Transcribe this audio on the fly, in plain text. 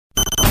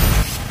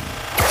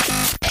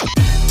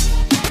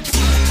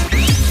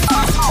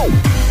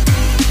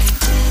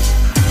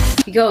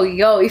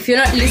Yo, if you're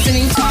not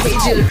listening to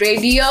KGL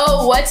Radio,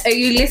 what are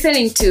you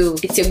listening to?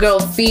 It's your girl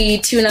Fee.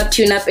 Tune up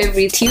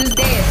every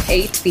Tuesday at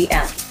 8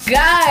 p.m.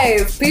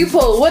 Guys,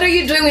 people, what are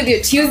you doing with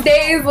your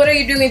Tuesdays?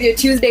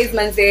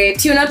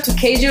 Manze? Tune up to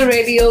KGL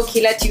Radio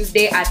Killer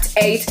Tuesday at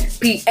 8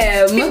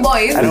 p.m.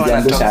 Boys, I don't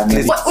want to talk.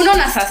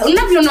 unaona sasa,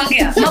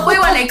 unavyonongea. Maboy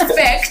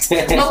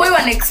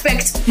wana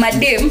expect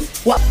madam.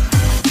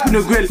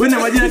 No kweli, wewe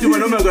majina tu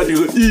wanaume wakati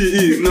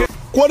no.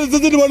 What is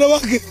it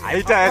wanawake?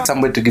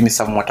 Somebody to give me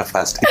some water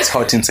first. It's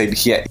hot inside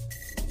here.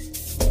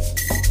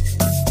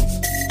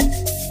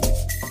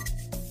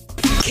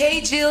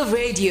 KGL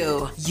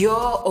Radio,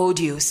 your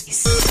audio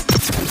space.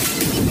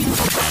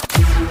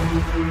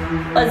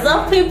 What's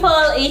up, people?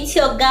 It's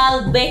your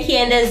girl Becky,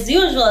 and as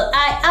usual,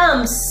 I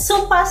am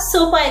super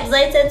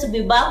excited to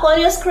be back on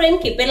your screen.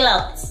 Keep it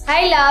locked.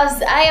 Hi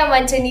loves, I am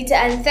Antonita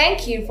and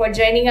thank you for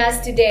joining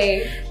us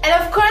today. And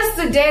of course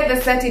today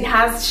the setting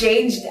has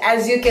changed.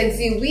 As you can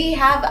see, we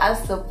have a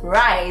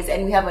surprise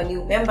and we have a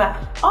new member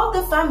of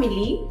the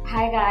family.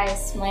 Hi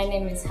guys, my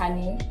name is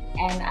Honey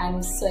and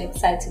I'm so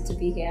excited to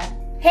be here.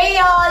 Hey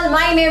y'all,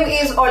 my name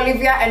is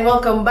Olivia and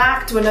welcome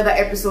back to another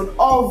episode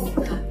of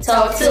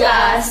Talk to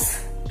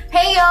Us.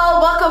 Hey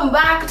y'all, welcome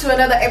back to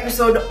another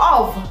episode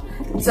of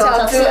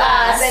Talk to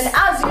Us. And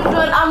as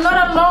usual, I'm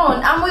not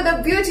alone. I'm with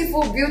a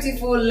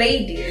beautiful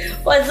lady.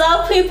 What's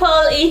up, people?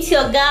 It's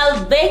your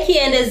girl Becky,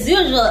 and as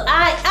usual,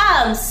 I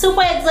am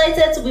super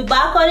excited to be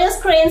back on your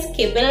screens.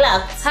 Keep it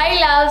locked. Hi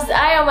loves,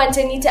 I am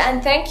Antonita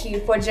and thank you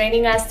for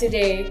joining us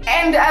today.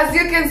 And as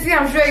you can see,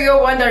 I'm sure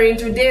you're wondering,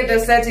 today the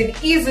setting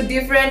is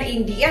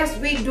different. Yes,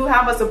 we do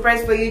have a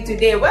surprise for you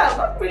today. Well,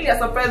 not really a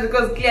surprise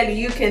because clearly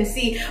you can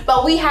see,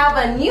 but we have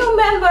a new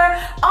member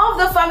of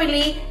the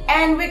family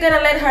and we're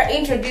gonna let her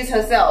introduce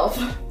herself.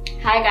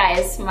 Hi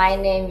guys, my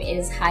name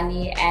is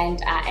Honey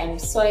and I am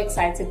so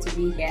excited to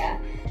be here.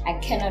 I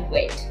cannot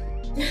wait.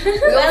 We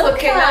also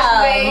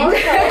cannot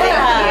wait.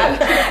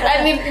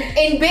 And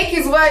in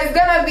Becky's word, it's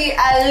gonna be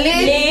a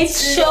lit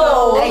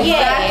show.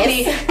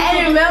 Exactly. Yes.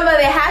 And remember,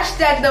 the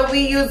hashtag that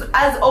we use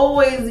as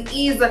always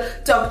is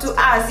Talk to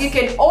Us. You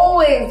can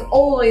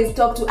always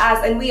talk to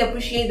us, and we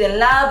appreciate the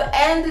love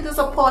and the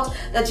support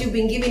that you've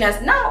been giving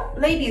us. Now,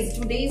 ladies,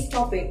 today's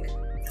topic,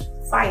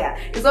 fire.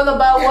 It's all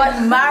about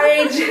what?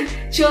 Marriage,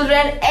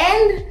 children,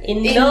 and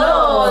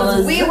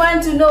in-laws. We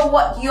want to know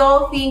what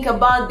y'all think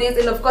about this,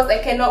 and of course I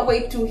cannot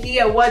wait to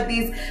hear what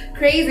these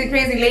crazy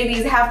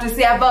ladies have to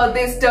say about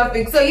this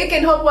topic. So you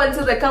can hop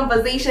onto the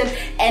conversation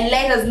and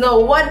let us know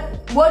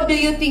what do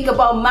you think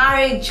about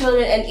marriage,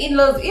 children, and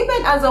in-laws.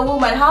 Even as a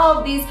woman, how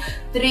have these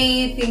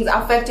three things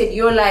affected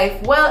your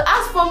life? Well,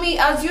 as for me,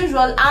 as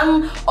usual,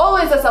 I'm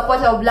always a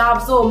supporter of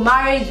love. So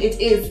marriage it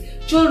is,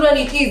 children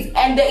it is,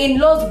 and the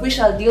in-laws, we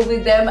shall deal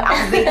with them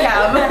as they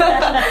come.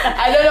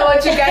 I don't know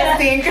what you guys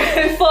think.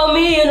 For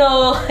me,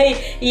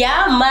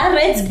 yeah,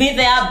 marriage be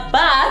there,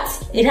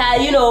 but it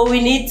has,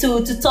 we need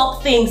to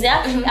talk things.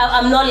 Yeah,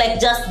 I'm not like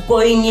just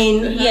going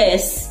in.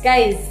 Yes,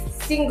 guys,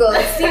 single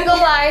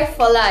life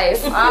for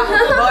life.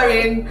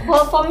 Boring.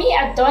 Well, for me,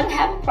 I don't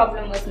have a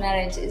problem with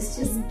marriage. It's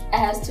just it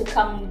has to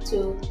come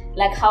to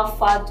like, how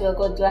far do I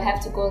go? Do I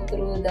have to go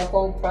through the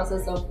whole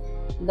process of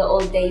the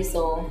old days,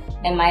 or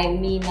am I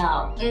me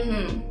now?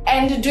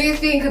 And do you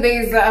think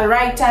there is a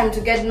right time to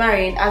get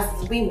married as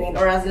women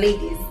or as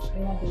ladies?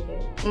 Not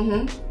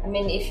really. I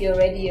mean, if you're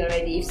ready, you're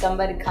ready. If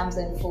somebody comes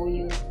and for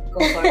you, go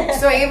for it.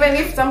 So even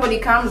if somebody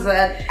comes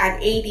at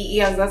 80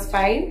 years, that's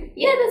fine?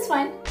 Yeah, that's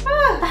fine. For me,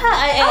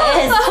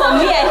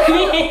 I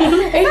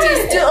mean, 80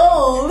 is too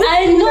old.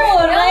 I know,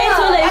 right?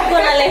 When I'm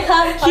gonna like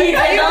have kids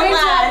and all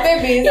that.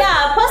 Babies?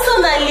 Yeah,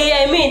 personally,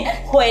 I mean,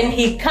 when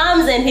he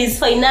comes and he's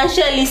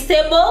financially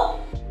stable,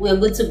 we're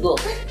good to go.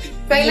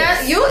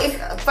 Finance?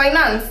 Yes.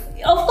 Finance?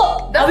 Of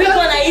course. Are we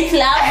gonna eat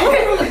love?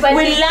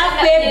 We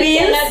love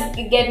babies. You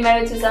cannot get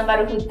married to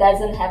somebody who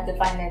doesn't have the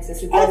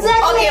finances. Exactly.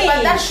 Okay,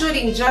 but that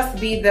shouldn't just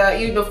be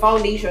the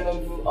foundation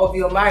of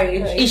your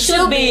marriage. It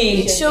should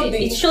be. It should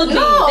be. It should be.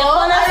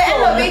 No, at the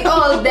end of The it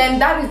all, then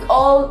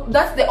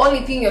that's the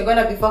only thing you're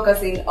gonna be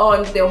focusing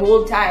on the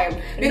whole time.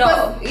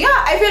 Because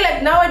I feel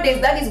like nowadays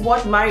that is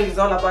what marriage is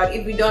all about.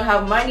 If we don't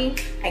have money,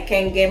 I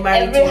can't get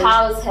married. Every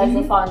house has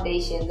a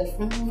foundation. The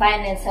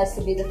finance has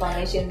to be the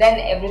foundation. Then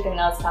everything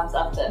else comes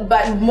after.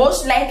 But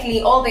most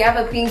likely, all the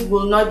other things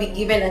will not be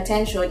given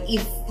attention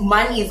if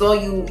money is all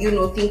you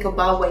think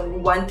about when you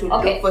want to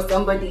look for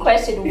somebody.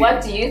 Question: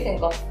 what do you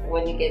think of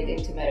when you get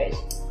into marriage?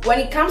 When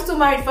it comes to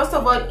marriage, first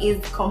of all, is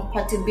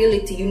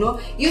compatibility. He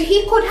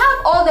could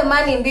have all the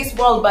money in this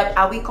world, but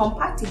are we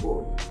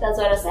compatible? That's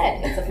what I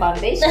said. It's a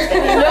foundation. No,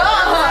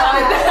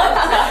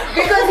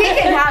 because he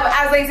can have,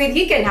 as I said,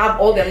 he can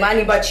have all the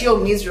money, but you're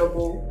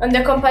miserable. On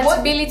the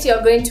compatibility,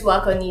 you're going to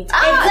work on it.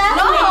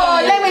 Exactly. No,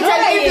 let me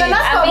tell you, if you're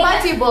not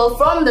compatible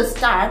from the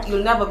start,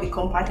 you'll never be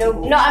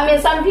compatible. No, I mean,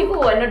 some people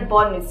were not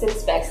born with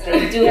six packs.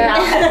 They do now.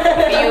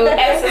 You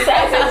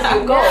exercise as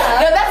you go.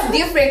 No, that's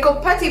different.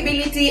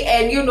 Compatibility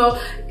and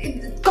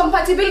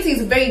compatibility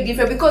is very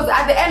different, because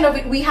at the end of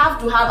it, we have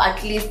to have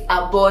at least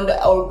a bond,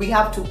 or we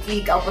have to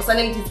click. Our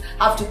personalities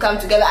have to come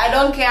together. I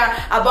don't care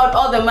about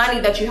all the money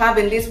that you have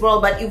in this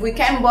world, but if we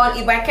can bond,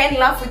 if I can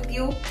laugh with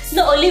you.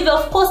 No, Olivia,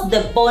 of course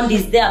the bond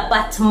is there,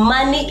 but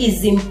money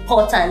is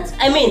important.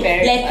 I mean,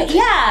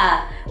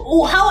 yeah.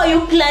 How are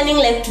you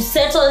planning to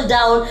settle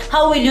down?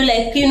 How will you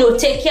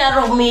take care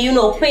of me,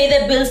 pay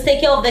the bills, take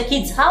care of the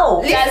kids?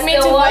 How? That's me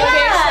the to world.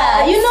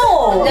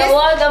 The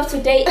world of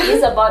today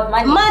is about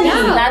money.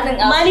 Nothing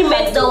else. Money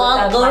makes the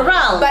world go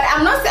round. But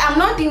I'm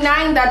not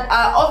denying that.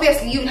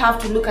 Obviously, you have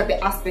to look at the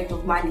aspect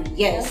of money.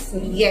 Yes.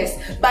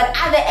 But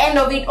at the end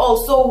of it,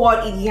 also,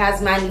 what if he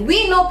has money?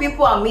 We know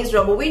people are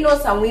miserable. We know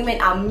some women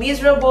are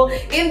miserable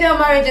in their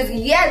marriages.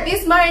 Yeah,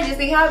 these marriages,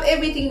 they have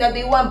everything that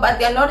they want, but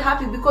they're not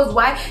happy because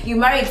why? You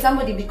married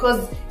somebody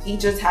because he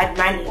just had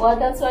money. Well,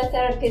 that's why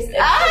therapists.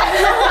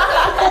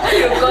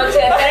 You go to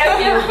a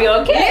therapy, you'll be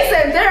okay.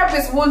 Listen,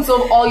 therapists won't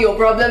solve all your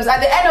problems. At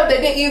the end of the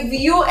day, if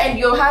you and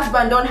your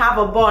husband don't have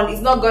a bond,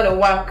 it's not gonna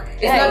work.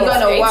 It's not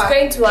gonna work. It's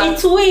going to work.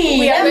 It's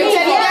weird. There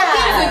are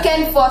things you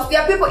can force.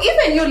 There are people,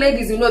 even you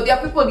ladies, there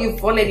are people you've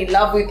fallen in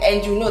love with,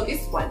 and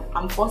this one,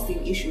 I'm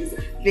forcing issues.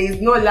 There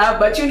is no love,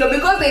 but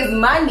because there's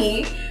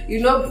money,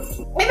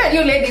 even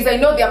you ladies, I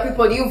know there are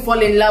people you fall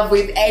in love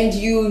with, and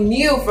you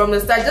knew from the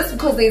start, just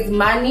because there's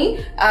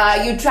money,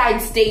 you tried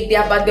to stay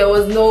there, but there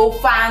was no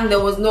fun, there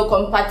was no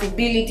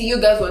compatibility. You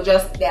guys were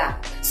just there.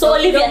 So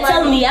Olivia,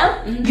 tell me,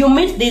 you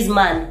meet this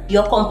man,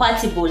 you're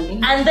compatible,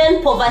 and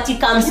then poverty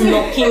comes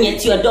knocking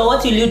at your door.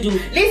 What will you do?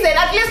 Listen,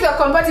 at least we're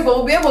compatible.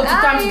 We'll be able to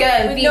come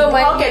together and think,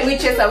 how can we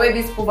chase away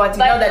this poverty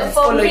now that it's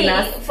following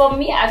us? For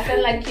me, I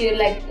feel like you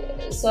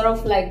sort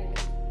of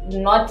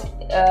not.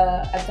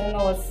 I don't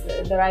know what's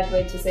the right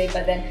way to say,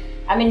 but then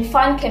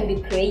fun can be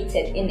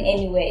created in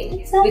any way.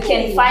 Exactly. We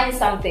can find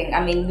something.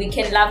 We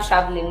can love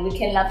traveling. We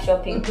can love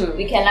shopping.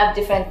 We can love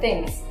different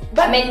things.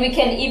 But we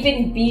can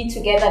even be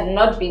together,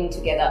 not being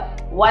together.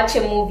 Watch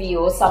a movie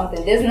or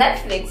something. There's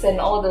Netflix and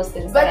all those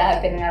things that are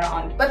happening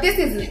around. But this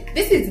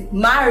is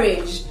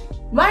marriage.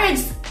 Marriage,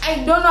 I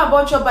don't know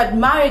about you, but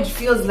marriage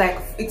feels like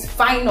it's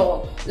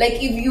final. Like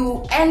if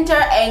you enter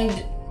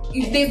and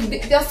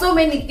there's so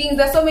many things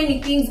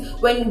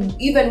when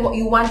even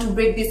you want to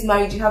break this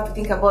marriage, you have to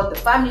think about the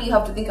family, you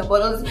have to think about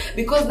all this,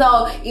 because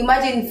now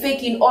imagine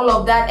faking all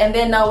of that, and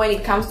then now when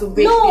it comes to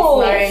break this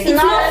marriage, it's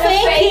not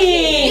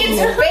faking.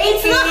 It's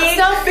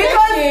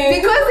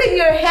faking. Because in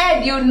your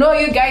head you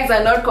guys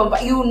are not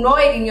you know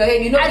it in your head,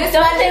 I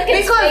don't think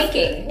it's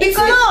faking.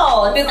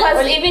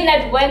 Because even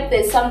at work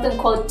there's something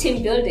called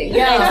team building.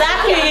 Yeah,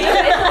 exactly.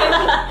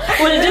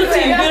 We'll do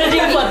team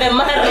building for the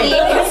marriage.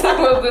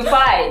 We'll be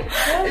fine.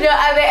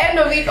 At the end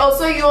of it,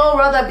 also you all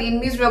rather be in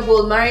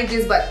miserable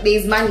marriages, but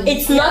there's money.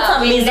 It's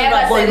not a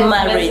miserable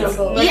marriage.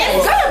 Yes,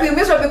 it's gonna be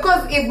miserable,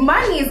 because if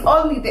money is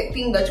only the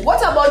thing that.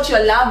 What about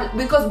your love?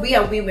 Because we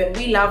are women,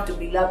 we love to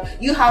be loved.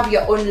 You have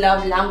your own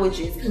love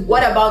languages.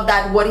 What about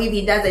that? What if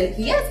he doesn't?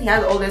 Yes, he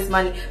has all this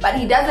money, but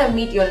he doesn't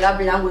meet your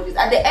love languages.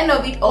 At the end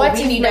of it, all what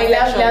we if need my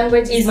love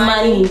language is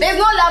money? There's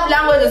no love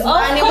language is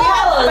money. We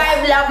have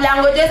 5 love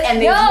languages,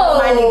 and there's no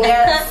money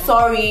there.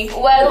 Sorry.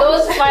 Well,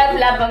 those 5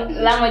 love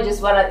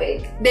languages, what are they?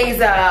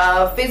 There's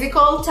a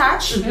physical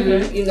touch, Where are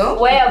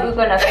we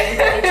gonna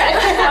physically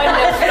touch? On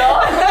the floor?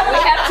 We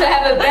have to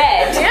have a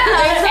bed.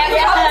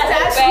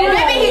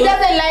 Maybe he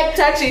doesn't like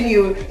touching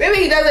you. Maybe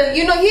he doesn't.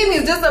 Him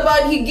is just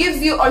about he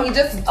gives you, or he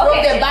just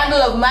throws a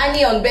bundle of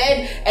money on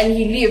bed and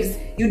he leaves.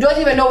 You don't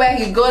even know where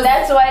he goes.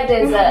 That's why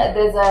is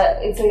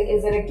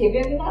it a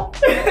giving love?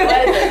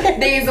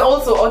 There is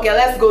also,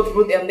 let's go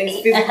through them. There's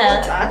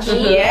physical touch.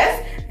 Yes.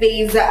 There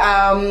is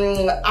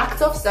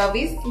act of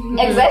service.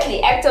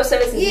 Exactly, act of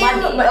service is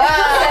money.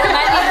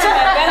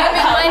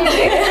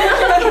 Money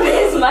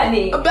There's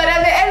money. But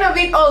at the end of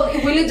it all,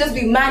 it will just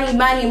be money.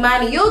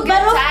 You'll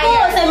get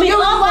tired.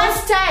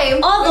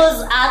 All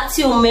those acts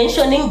you're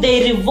mentioning,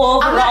 they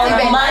revolve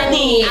around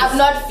money. I'm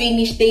not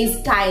finished.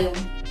 There's time.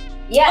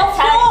 Yeah, of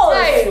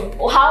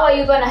course. How are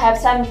you gonna have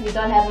time if you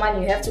don't have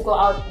money? You have to go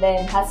out there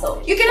and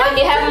hustle. When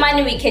you have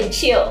money, we can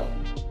chill.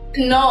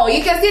 No,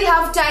 you can still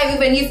have time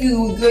even if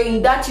you're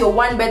in your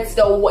one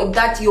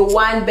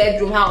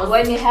bedroom house.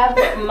 When you have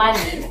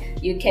money,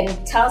 you can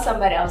tell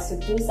somebody else to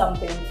do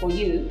something for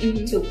you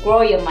to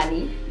grow your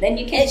money. Then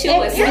you can chill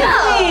with them.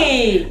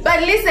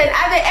 But listen,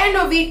 at the end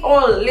of it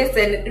all,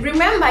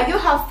 remember you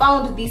have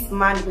found this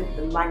man with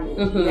the money.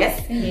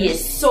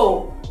 Yes.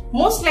 So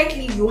most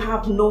likely you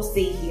have no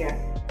say here.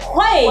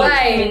 Why?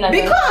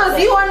 Because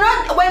you are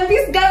not. When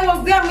this guy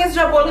was there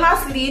miserable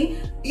hustling,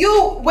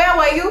 where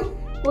were you?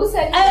 Who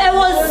said I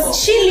was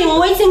chilling,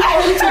 waiting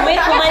for him to make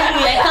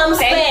money. I come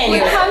spend.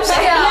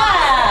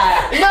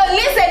 No,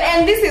 listen,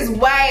 and this is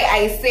why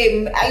I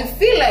say I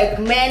feel like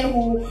men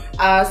who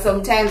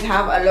sometimes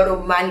have a lot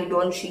of money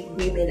don't treat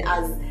women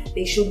as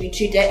they should be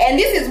treated. And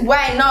this is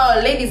why now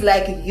ladies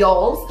like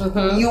y'all,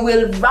 you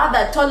will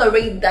rather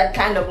tolerate that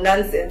kind of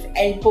nonsense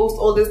and post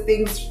all these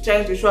things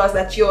trying to show us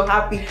that you're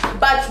happy.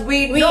 But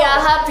we are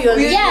happy. To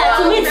me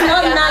it's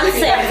not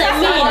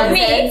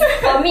nonsense.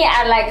 For me,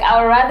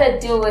 I would rather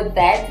deal with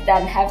that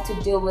than have to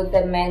deal with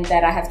the man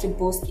that I have to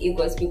boost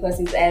egos because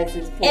his ass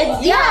is poor.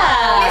 Listen,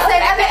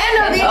 at the end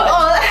of it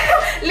all,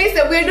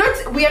 listen,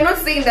 we are not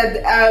saying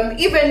that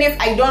even if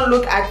I don't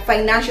look at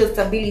financial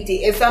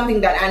stability, it's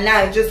something that I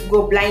now just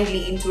go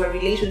blindly into a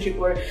relationship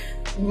or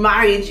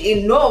marriage.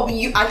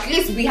 At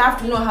least we have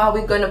to know how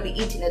we're gonna be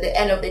eating at the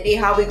end of the day,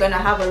 how we're gonna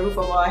have a roof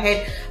over our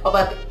head.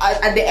 But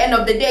at the end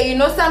of the day,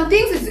 some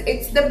things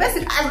it's the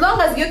basic. As long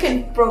as you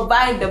can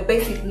provide the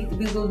basic needs,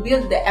 we will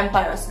build the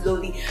empire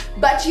slowly.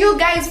 But you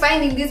guys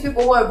finding these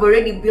people who have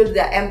already built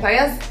their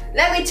empires,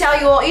 let me tell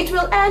you, it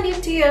will end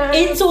in tears.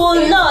 It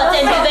will not,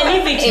 and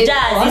even if it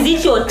does, is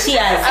it your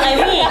tears?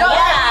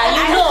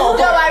 Don't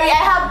worry,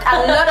 I have a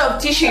lot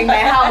of tissue in my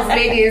house,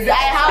 ladies.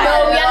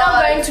 we are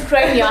not going to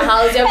cry in your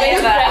house. You're going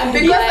to cry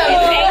because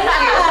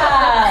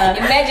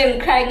imagine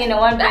crying in a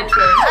one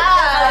bedroom.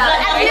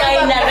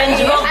 In a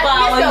Range Rover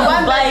or in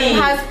Dubai.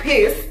 Has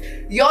peace.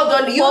 You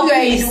are in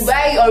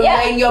Dubai or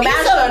you're in your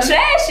mansion. Some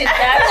trash in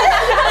that.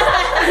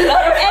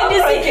 And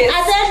you see,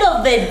 at the end of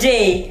the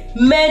day,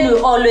 men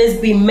will always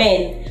be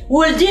men.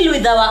 We'll deal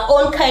with our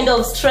own kind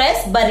of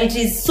stress, but it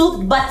is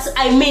so. But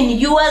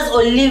you as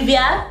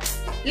Olivia.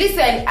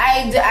 Listen,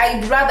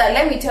 I'd rather,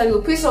 let me tell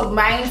you, peace of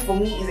mind for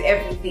me is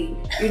everything.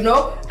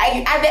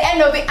 At the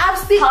end of it, I've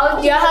seen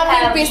how you're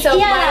having peace of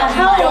mind.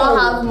 You don't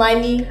have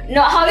money.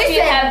 No, how do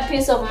you have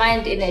peace of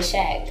mind in a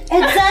shack?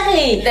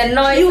 Exactly. The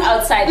noise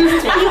outside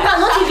is too You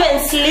cannot even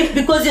sleep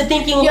because you're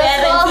thinking where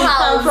rent will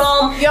come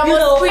from. You're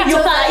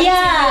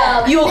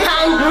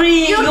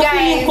hungry. You're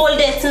feeling cold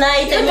at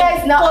night. You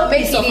guys now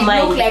making it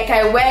look like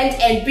I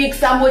went and picked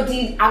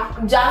somebody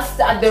just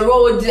at the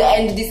road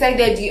and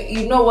decided,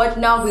 you know what,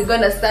 now we're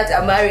gonna start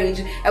a marriage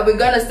and we're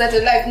gonna start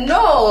a life.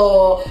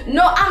 No,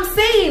 I'm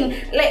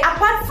saying,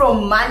 apart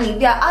from money,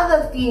 there are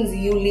other things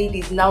you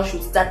ladies now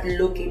should start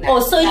looking at. Oh,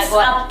 so it's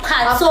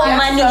apart. So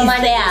money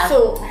is there.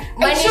 So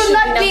money should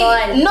not be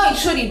number one. No, it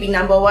shouldn't be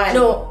number one.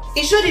 No,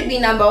 it shouldn't be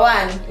number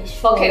one.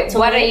 Okay,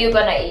 what are you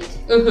gonna eat?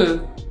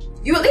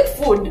 You will eat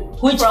food.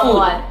 Which from food?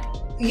 What?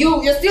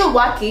 You're still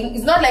working.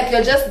 It's not like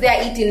you're just there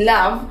eating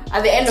love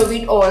at the end of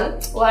it all.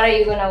 What are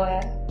you gonna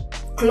wear?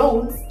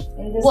 Clothes.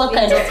 What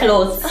kind of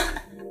clothes?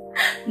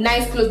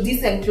 Nice clothes,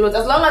 decent clothes.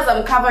 As long as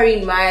I'm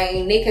covering my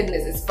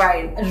nakedness, it's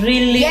fine.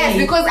 Really? Yes,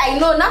 because I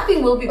know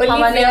nothing will be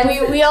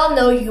permanent. We all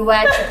know you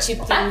wear cheap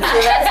things,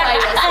 so that's why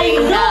you're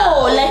saying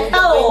how?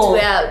 To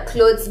wear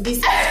clothes,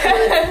 decent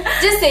clothes.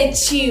 Just say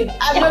cheap.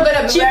 I'm not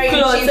gonna be cheap wearing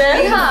clothes, cheap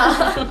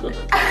things.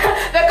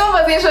 The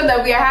conversation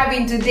that we are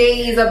having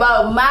today is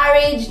about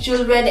marriage,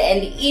 children,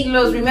 and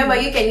in-laws. Remember,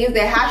 you can use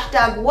the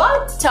hashtag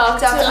what? Talk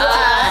to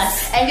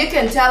us. And you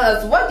can tell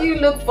us, what do you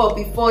look for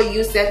before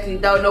you settle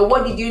down, or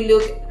what did you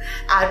look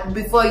at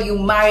before you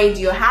married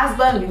your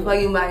husband, before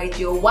you married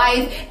your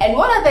wife, and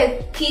what are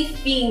the key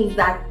things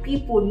that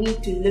people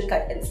need to look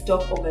at and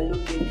stop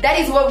overlooking? That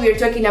is what we're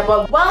talking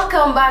about.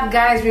 Welcome back,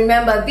 guys.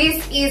 Remember,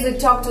 this is a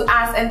Talk to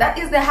Us, and that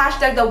is the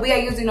hashtag that we are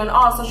using on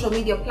all social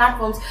media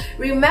platforms.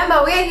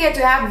 Remember, we're here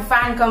to have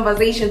fun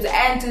conversations,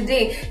 and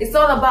today it's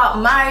all about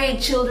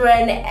marriage,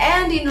 children,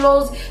 and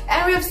in-laws.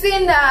 And we've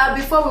seen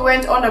before we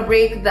went on a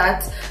break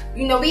that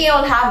we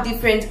all have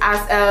different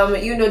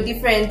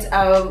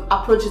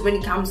approaches when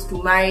it comes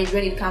to marriage,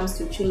 when it comes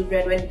to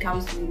children, when it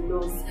comes to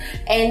in-laws.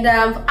 And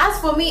as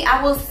for me,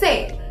 I will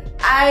say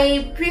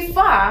I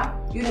prefer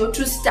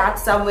to start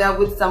somewhere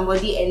with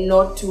somebody and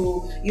not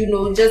to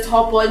just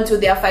hop on to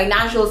their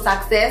financial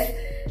success.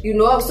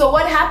 So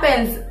what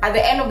happens at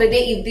the end of the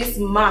day if this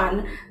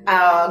man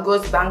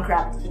goes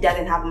bankrupt? He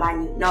doesn't have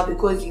money now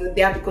because you're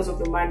there because of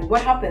the money.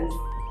 What happens?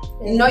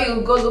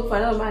 You'll go look for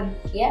another man.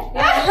 Yeah.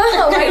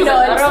 Why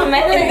not?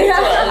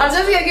 I'm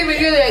just gonna give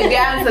you the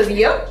answers.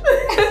 Yep.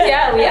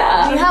 Yeah, we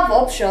are. We have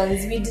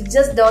options. We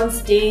just don't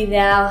stay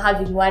there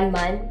having one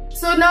man.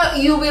 So now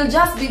you will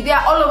just be there,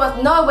 all of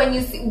us. Now when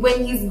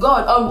he's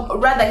gone, or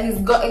rather he's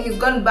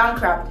gone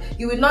bankrupt,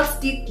 you will not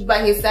stick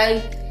by his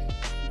side.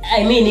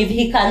 If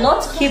he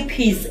cannot keep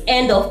his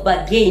end of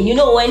bargain,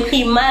 when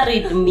he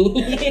married me.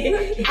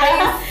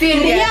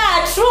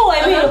 Yeah, true.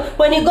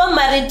 When he got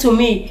married to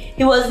me,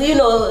 he was,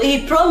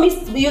 he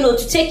promised,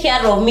 to take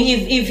care of me.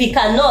 If he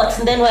cannot,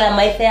 then why am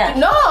I there?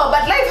 No,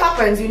 but life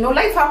happens,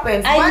 life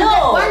happens. I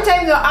know. One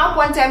time you're up,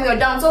 one time you're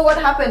down. So what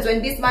happens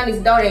when this man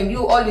is down and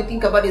all you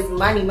think about is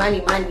money,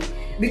 money, money?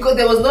 Because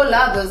there was no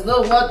love, there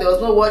was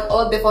no what,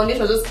 all the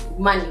foundation was just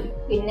money.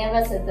 We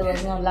never said there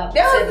was no love. We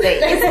said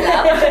there is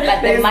love,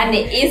 but the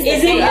money is the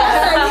thing.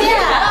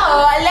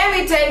 Yeah. Let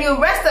me tell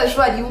you, rest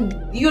assured,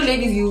 you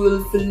ladies, you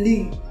will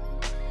flee.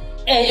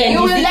 And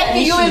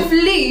you will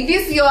flee.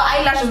 Your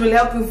eyelashes will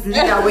help you flee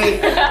away.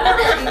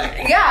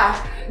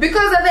 Yeah,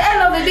 because at the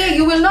end of the day,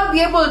 you will not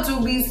be able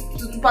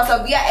to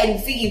persevere and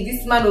see if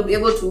this man will be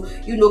able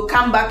to,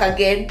 come back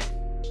again.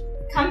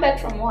 Come back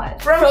from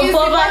what? From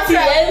poverty.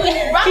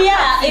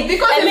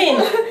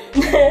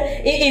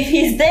 If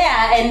he's there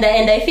and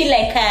I feel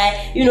like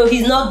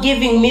he's not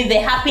giving me the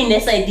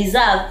happiness I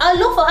deserve, I'll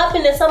look for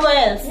happiness somewhere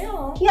else.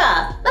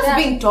 Yeah, that's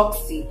being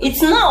toxic.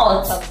 It's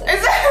not. It's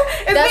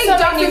that's being so many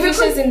toxic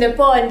fishes in the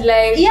pond.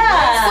 Like So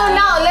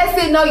now let's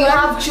say now you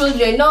have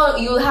children. Now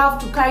you have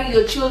to carry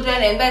your children,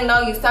 and then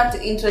now you start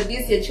to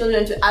introduce your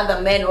children to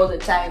other men all the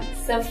time.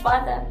 So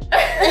father.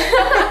 and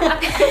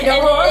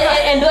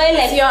why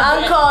like your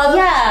uncle?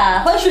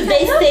 Yeah. Why should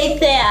they stay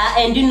there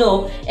and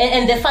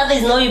and the father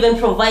is not even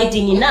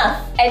providing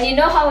enough? And you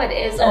know how it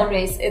is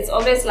always. It's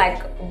always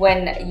like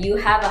when you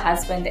have a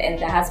husband and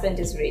the husband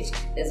is rich,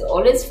 there's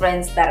always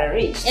friends that are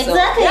rich.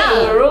 Exactly.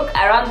 So you look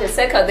around the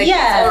circle, the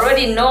kids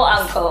already know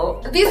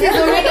uncle. This is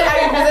already a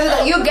representation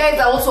that you guys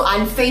are also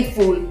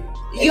unfaithful.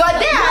 You are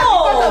there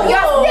because of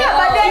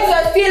but then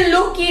you're still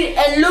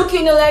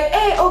looking. You're like,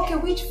 hey, okay,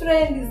 which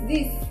friend is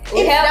this?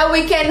 That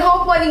we can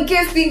hope on in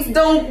case things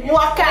don't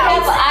work out.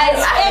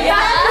 Exactly.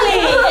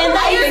 And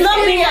that is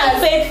not being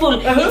unfaithful.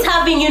 It's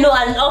having, an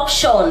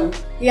option.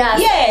 Yeah.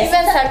 Yes.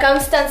 Even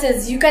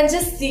circumstances, you can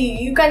just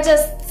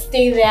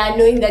stay there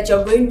knowing that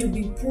you're going to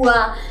be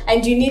poor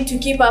and you need to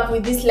keep up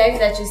with this life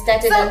that you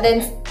started and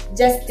then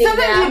just stay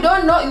there. You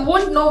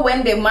won't know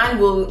when the man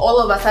will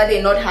all of a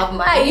sudden not have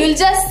money. You'll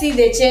just see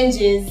the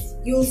changes.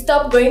 You'll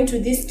stop going to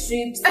these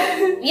trips. Or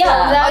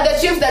the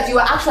trips that you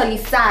were actually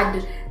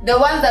sad. The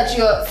ones that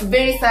you're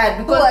very sad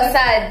because who are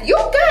sad? You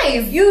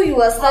guys. You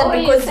were sad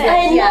because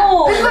I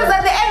know. Because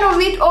at the end of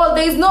it all,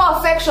 there is no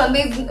affection.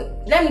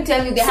 Let me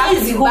tell you, there has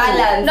to be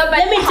balance. No, but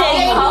let me tell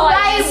you, how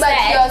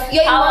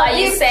are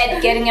you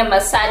sad getting a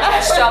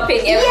massage,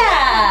 shopping,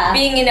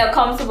 being in a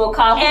comfortable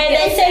car? And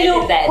I tell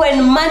you,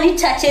 when money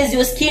touches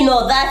your skin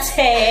or that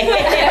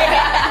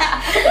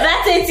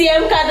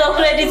ATM card or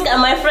credit card,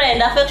 my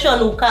friend, affection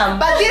will come.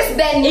 But this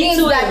then means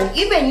that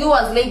even you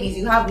as ladies,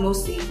 you have no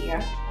say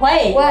here.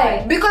 Why?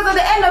 Because at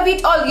the end of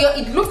it all,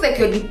 it looks like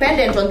you're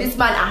dependent on this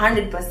man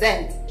 100%.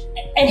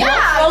 And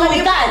what's wrong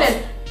with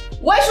that?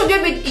 Why should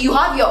you be? You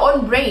have your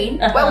own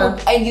brain,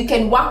 and you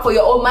can work for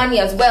your own money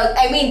as well.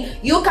 I mean,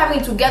 you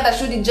coming together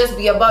shouldn't just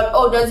be about,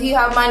 does he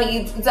have money?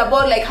 It's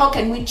about like, how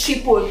can we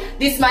triple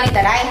this money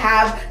that I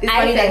have, this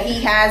money that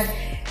he has,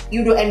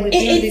 and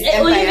rebuild this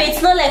empire. Olivia,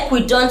 it's not like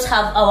we don't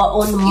have our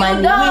own money.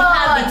 We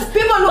have it.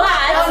 People who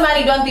have their own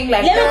money don't think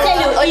like that. Let me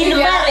tell you, in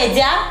marriage,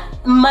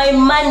 my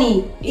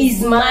money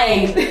is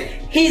mine.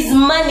 His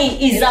money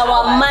is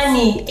our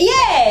money.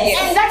 Yes.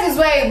 And that is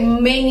why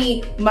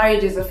many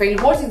marriages are failing.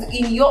 What is,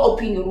 in your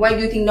opinion, why do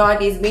you think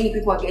nowadays many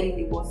people are getting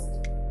divorced?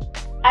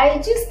 I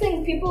just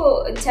think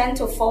people tend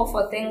to fall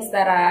for things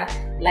that are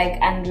like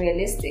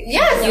unrealistic.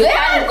 Yes, you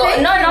can't go.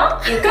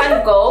 You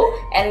can't go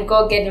and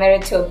go get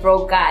married to a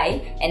broke guy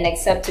and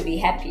accept to be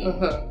happy.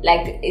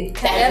 Like it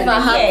can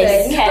never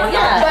happen.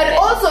 But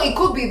also it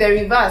could be the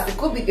reverse. It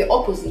could be the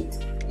opposite.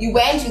 You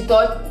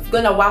thought it's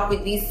gonna work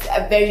with this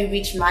very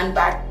rich man,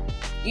 but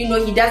he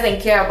doesn't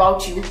care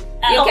about you.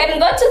 You can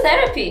go to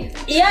therapy.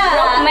 Broke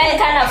men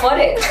can't afford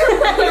it.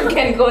 You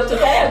can go to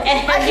therapy.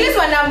 At least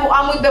when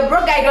I'm with the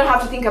broke guy, I don't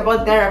have to think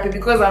about therapy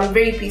because I'm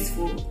very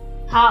peaceful.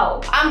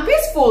 How? I'm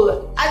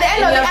peaceful. At the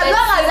end of it, as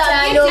long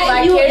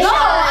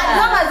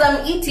as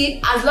I'm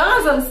eating, as long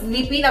as I'm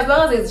sleeping, as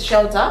long as there's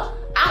shelter,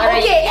 I'm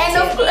okay.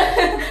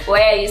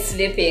 Where are you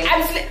sleeping?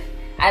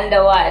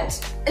 Under what?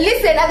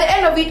 Listen, at the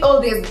end of it all,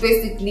 there's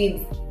basic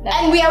needs.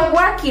 And we are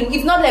working.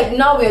 It's not like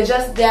now we're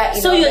just there.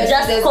 So you're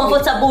just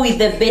comfortable with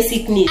the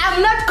basic needs?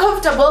 I'm not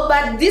comfortable,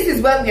 but this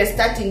is where we're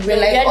starting. We're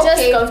like, you're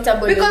just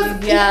comfortable. Because,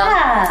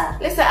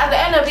 listen, at the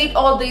end of it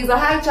all, there's a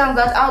high chance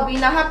that I'll be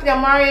in a happier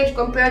marriage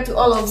compared to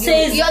all of you.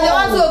 You're the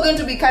ones who are going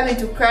to be coming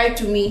to cry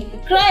to me.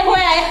 Cry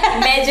where?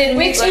 Imagine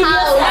which house?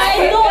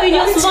 I know, in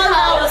your small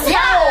house.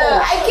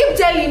 I keep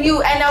telling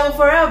you, and I will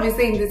forever be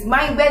saying this,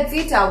 my bed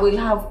sitter will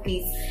have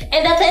peace.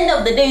 And at the end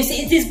of the day, you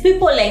see, it is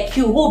people like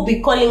you who will be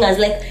calling us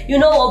like, you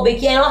know what,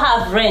 Becky, I don't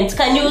have rent.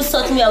 Can you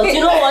sort me out? You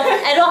know what?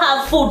 I don't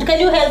have food. Can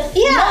you help?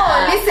 Yeah.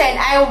 No, listen,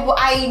 I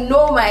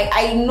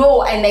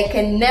know, and I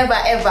can never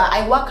ever.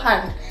 I work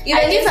hard.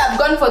 Even if I've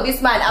gone for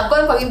this man, I've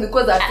gone for him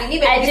because I've seen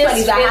even this one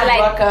is a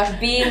hard worker.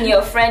 Being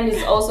your friend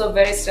is also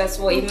very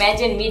stressful.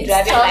 Imagine me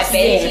driving my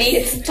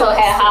Bentley to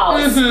her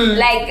house.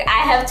 Like,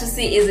 I have to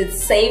see, is it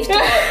safe to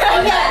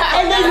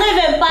and there's no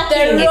even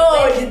parking.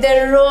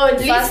 The road.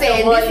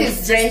 Listen, this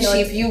is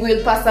friendship. You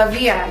will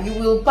persevere. You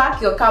will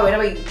park your car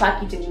wherever you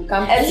park it and you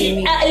come to see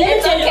me.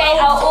 It's okay,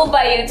 I'll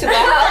Uber you to my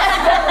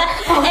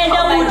house. And then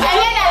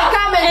I'll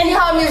come and see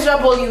how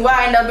miserable you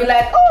are, and I'll be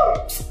like,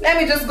 let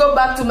me just go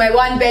back to my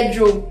one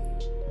bedroom.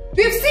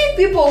 We've seen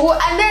people who,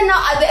 and then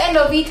now at the end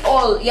of it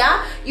all,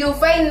 you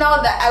find now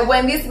that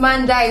when this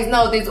man dies,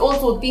 now there's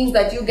also things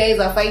that you guys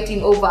are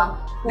fighting over.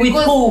 With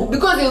who?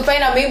 Because you'll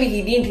find out maybe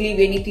he didn't leave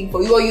anything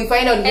for you, or you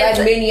find out he had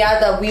many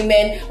other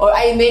women, or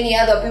many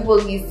other people,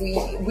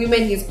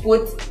 women he's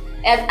put.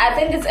 And I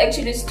think it's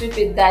actually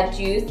stupid that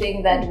you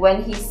think that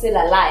when he's still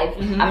alive,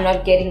 I'm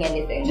not getting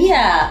anything.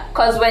 Yeah.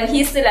 Because when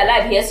he's still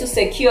alive, he has to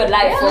secure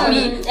life for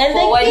me. And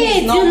the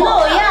kids,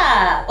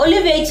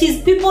 Olivia, it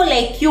is people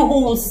like you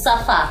who will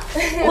suffer.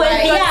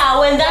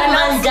 When that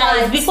man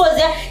dies, because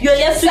you're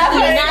left with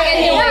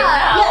nothing.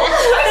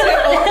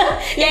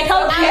 Like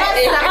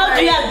how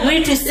do you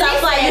agree to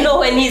suffer,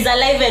 when he's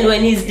alive and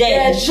when he's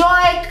dead?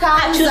 Joy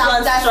comes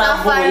after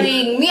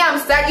suffering. Me, I'm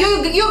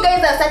starting. You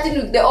guys are starting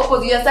with the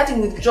opposite. You're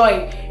starting with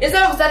joy.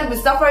 Instead of starting with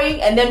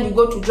suffering and then we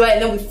go to joy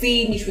and then we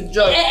finish with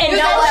joy. And you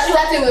guys are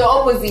starting with the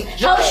opposite.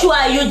 Joy. How sure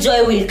are you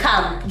joy will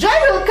come? Joy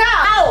will come.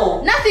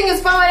 How? Nothing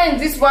is permanent in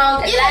this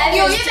world. Exactly.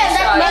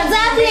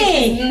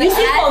 You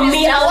see, for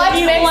me, I'll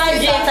live one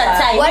day at a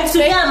time.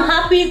 Today I'm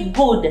happy,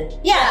 good.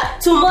 Yeah.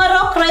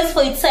 Tomorrow cries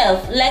for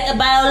itself.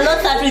 But I'll not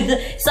start with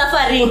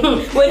suffering,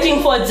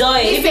 waiting for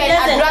joy.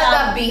 I'd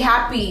rather be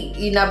happy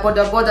in a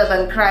border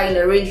than cry in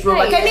a Range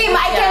Rover. I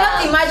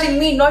cannot imagine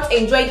me not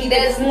enjoying it.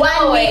 There's 1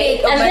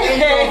 minute of my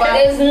Range Rover.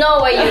 There's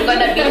no way you're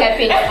gonna be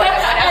happy in a border.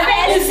 And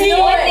then see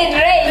when it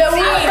rains, I'm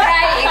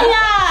crying.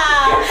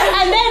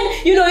 Yeah. And then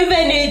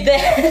even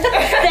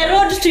the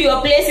road to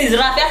your place is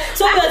rough. Yeah?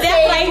 So you're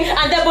there crying,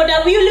 and the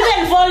border will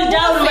even fall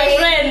down, my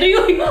friend.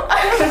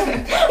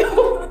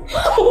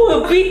 Who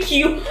will beat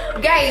you?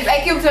 Guys,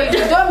 I keep telling you,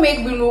 don't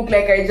make me look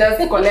like I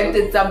just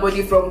collected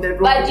somebody from the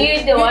road. But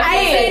you don't want to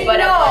say but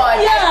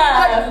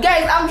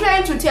guys, I'm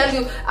trying to tell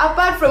you,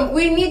 apart from,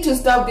 we need to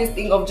stop this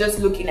thing of just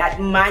looking at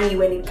money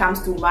when it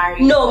comes to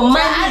marriage. No,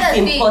 money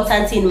is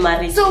important in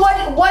marriage. So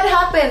what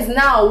happens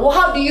now?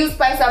 How do you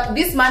spice up?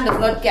 This man does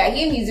not care.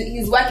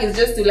 His work is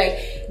just to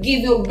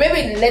give you,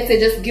 maybe let's say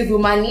just give you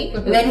money,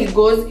 and then he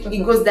goes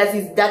does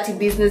his dirty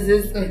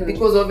businesses,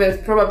 because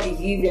obviously probably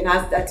he even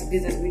has dirty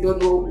business, we don't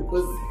know,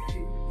 because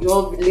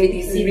your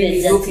ladies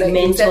really look like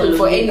you settle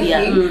for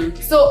anything.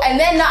 So, and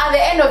then now at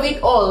the end of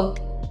it all,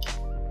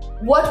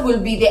 what will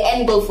be the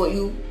end goal for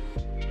you?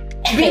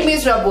 Be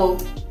miserable.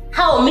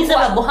 How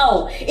miserable?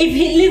 How? If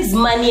he leaves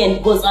money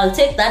and goes, I'll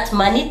take that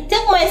money,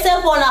 take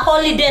myself on a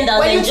holiday, and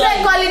I'll enjoy. When you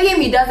try calling him,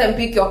 he doesn't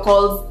pick your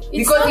calls.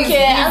 It's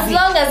okay, as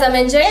long as I'm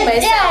enjoying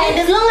myself. Yeah, and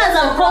as long as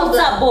I'm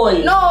comfortable.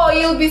 No,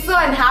 you'll be so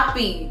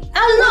unhappy.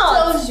 I'll not.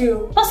 Who told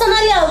you?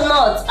 Personally, I'll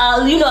not.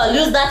 I'll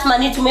use that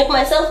money to make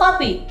myself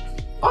happy.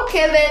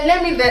 Okay, then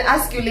let me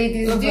ask you,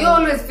 ladies, do you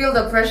always feel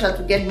the pressure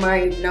to get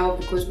married now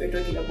because we're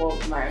talking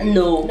about marriage?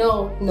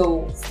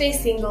 No. Stay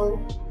single.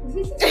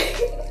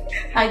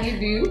 How do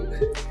you?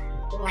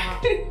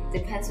 Wow,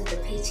 depends on the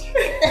paycheck.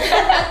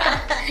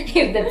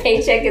 If the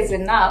paycheck is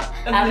enough,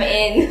 I'm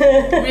in.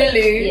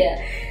 Really?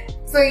 Yeah.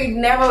 So you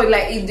never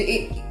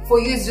for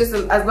you it's just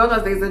as long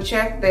as there's a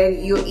check,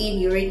 then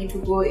you're ready to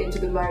go into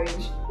the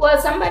marriage. Well,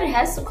 somebody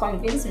has to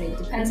convince me.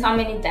 Depends how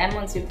many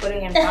diamonds you're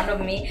putting in front of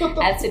me.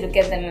 I have to look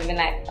at them and be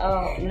like,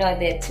 oh no,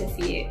 they're too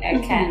few. I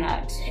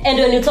cannot. And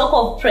when you talk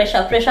of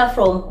pressure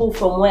from who,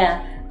 from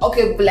where?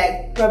 Okay,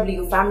 probably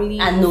your family,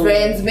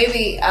 friends,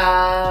 maybe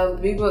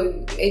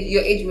people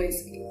your age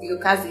mates, your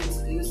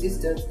cousins, your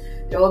sisters,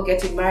 they're all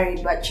getting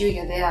married, but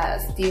you're there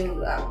still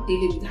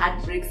dealing with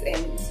heartbreaks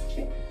and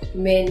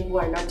men who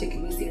are not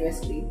taking you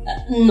seriously.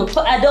 No,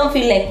 I don't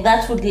feel like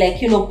that would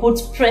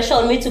put pressure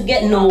on me to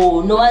get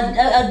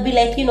I'd be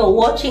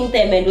watching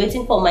them and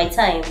waiting for my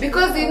time,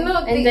 because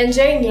and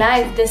enjoying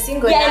life, the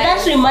single life. And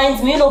that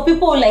reminds me,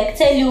 people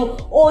tell you,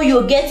 oh,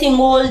 you're getting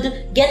old,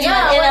 get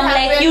married, and I'm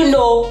like,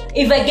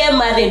 if I get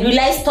married, will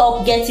I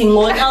stop getting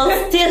old? I'll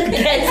still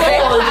get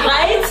old,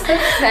 right?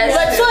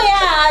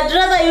 I'd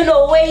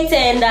rather wait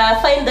and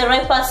find the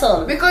right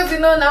person, because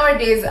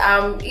nowadays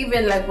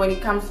even when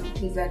it comes to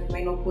things like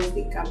menopause,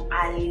 they come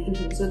early,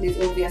 so there's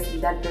obviously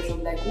that pressure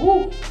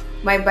of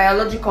my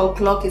biological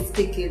clock is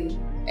ticking,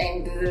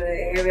 and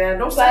we are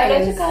not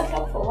biological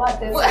clock for what?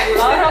 There's a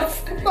lot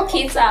of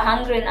kids are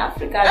hungry in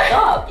Africa.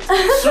 Adopt.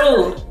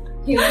 True.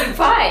 You'll be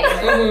fine.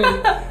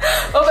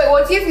 Okay,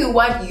 what if you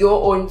want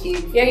your own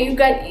kids? Yeah, they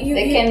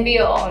can be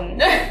your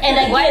own.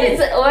 And again,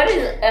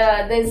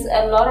 there's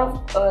a lot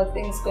of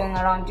things going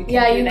around. You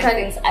can do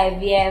things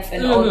IVF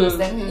and all those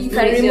things. You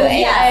can remove your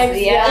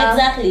eggs. Yeah,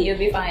 exactly. You'll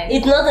be fine.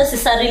 It's not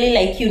necessarily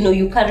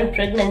you carry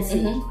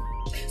pregnancy.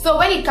 So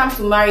when it comes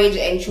to marriage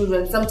and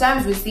children,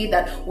 sometimes we see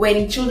that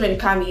when children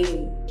come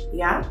in,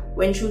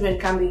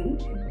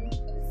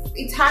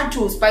 it's hard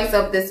to spice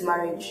up this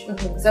marriage.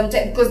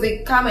 Sometimes because they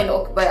come and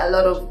occupy a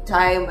lot of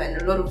time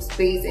and a lot of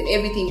space, and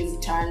everything is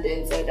turned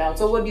inside out.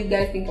 So what do you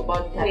guys think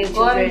about that? We're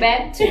going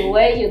back to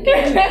where you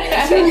get married.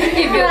 If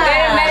you're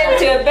getting married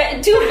to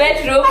a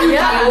two-bedroom, you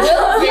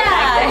will feel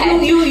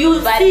like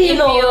you but see, if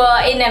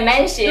you're in a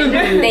mansion,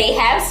 they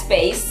have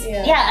space.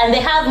 And they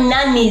have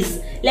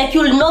nannies.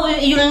 You'll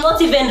not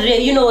even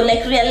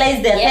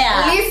realize they're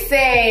there.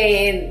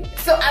 Listen.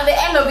 So at the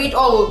end of it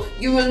all,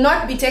 you will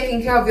not be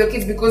taking care of your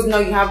kids because now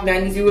you have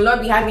nannies. You will not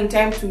be having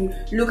time to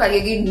look at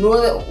your kids,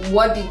 know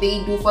what did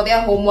they do for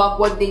their homework,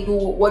 what they do,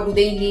 what do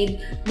they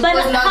need,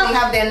 because now they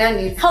have their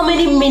nannies. How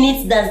many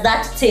minutes does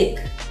that take?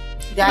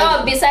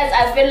 No, besides,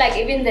 I feel like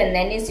even the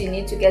nannies, you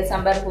need to get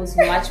somebody who's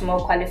much more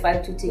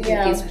qualified to take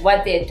in case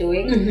what they're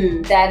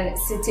doing than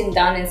sitting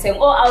down and saying,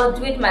 "Oh, I'll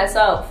do it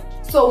myself."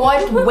 So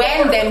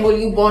when then will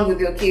you bond with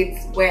your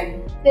kids?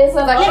 When? There's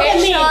a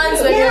Vacations,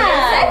 when you're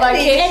going for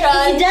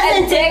vacations. It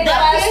doesn't take the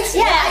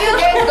You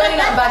guys going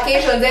on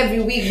vacations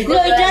every week? No,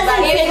 it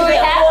doesn't take the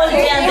whole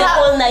day and the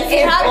whole night. If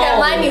you have the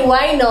money,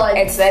 why not?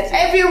 Exactly.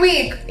 Every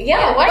week.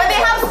 Yeah, why But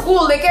they have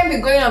school. They can't be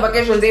going on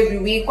vacations every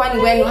week.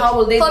 How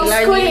will they be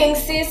learning? Homeschooling,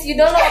 sis. You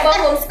don't know about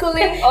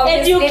homeschooling?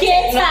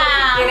 Educator.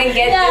 Didn't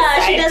get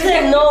Yeah, she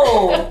doesn't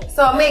know.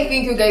 So I may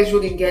think you guys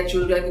shouldn't get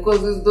children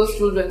because those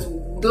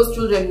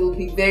children will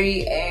be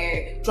very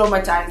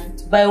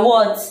traumatized. By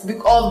what?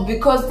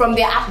 Because from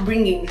their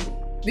upbringing.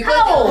 Because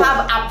How? they'll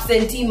have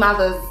absentee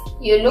mothers.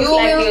 You look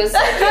like you're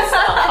such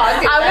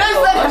I'm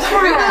not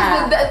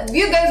saying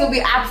you guys will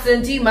be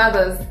absentee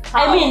mothers.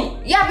 I mean,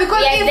 Yeah,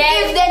 because Yeah,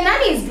 if their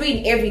nanny is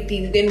doing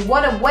everything, then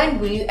when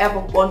will you ever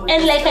bond with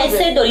and your like I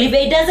children? said,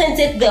 Olivia, it doesn't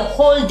take the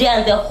whole day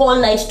and the whole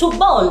night to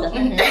bond.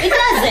 It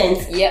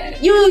doesn't. Yeah.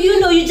 You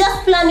know, you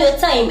just plan your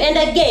time. And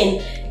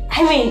again,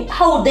 I mean,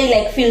 how would they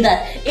like feel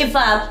that if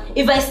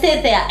I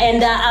stay there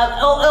and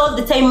all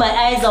the time my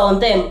eyes are on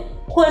them?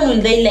 When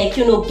will they like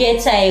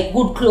get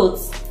good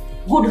clothes?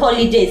 Good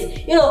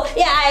holidays,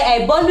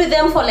 I bond with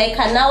them for like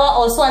an hour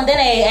or so, and then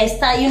I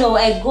start,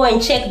 I go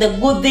and check the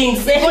good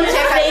things they Go check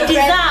your friends'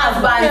 deserve.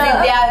 husbands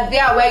if they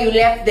are where you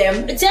left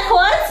them. Check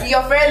what?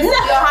 Your friends,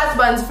 your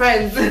husband's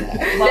friends, the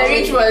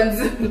rich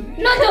ones.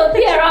 No, they'll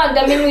be around.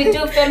 I mean, we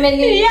do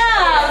family.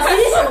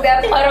 Yeah,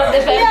 They're part of the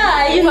family.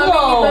 yeah, you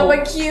know.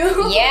 Barbecue.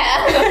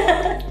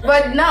 Yeah.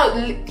 But now,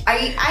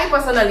 I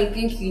personally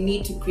think you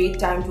need to create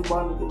time to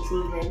bond with the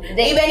children.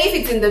 Even if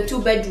it's in the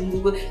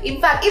 2-bedroom, in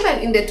fact, even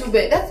in the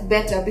 2-bed, that's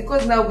better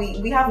because now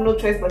we have no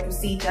choice but to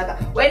see each other.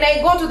 When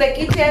I go to the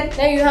kitchen,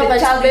 Now you have the a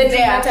child is 2-bedroom,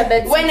 there. not a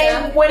bed When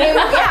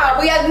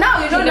we are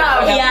now,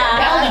 now.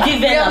 Yeah, how did you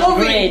even We are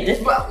moving.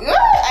 upgrade?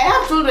 I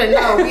have children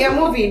now. We are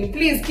moving.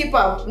 Please keep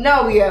up.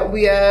 Now we are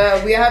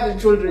having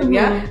children.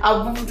 Yeah,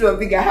 I'll move to a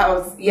bigger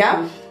house.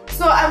 Yeah.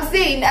 So I'm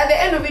saying at the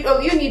end of it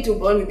all, you need to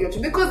bond with your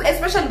children because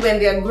especially when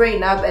they are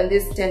growing up and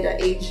this tender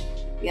age.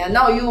 Yeah,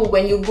 now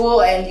when you go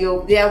and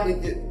you're there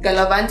with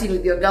gallivanting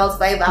with your girls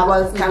 5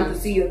 hours, come to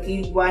see your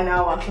kid 1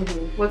 hour.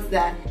 What's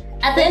that?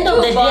 At the end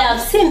of the day,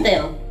 I've seen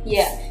them.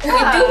 Yeah. We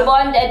do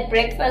bond at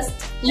breakfast.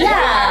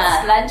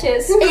 Yeah.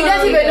 Lunches. You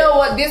don't even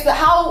know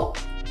how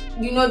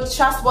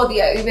trustworthy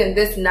are even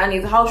this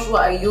nannies. How sure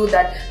are you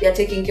that they're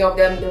taking care of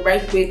them the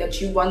right way that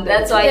you want them?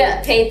 That's why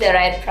you pay the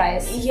right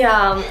price.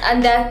 Yeah,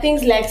 and there are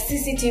things like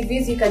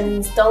CCTVs you can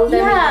install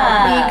them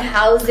Yeah. in big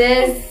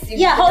houses.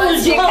 Yeah, how will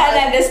She you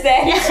can't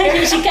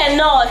understand. She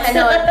cannot.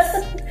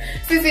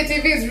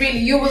 CCTV is really,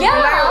 you will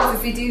rely on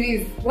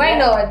CCTVs. Why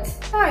not?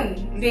 Hi,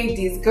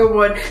 ladies, come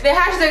on. The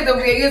hashtag that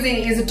we are using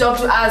is talk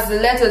to us.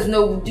 Let us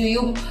know. Do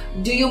you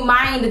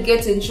mind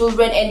getting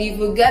children? And if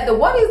you get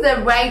what is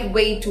the right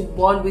way to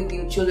bond with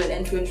your children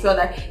and to ensure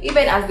that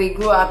even as they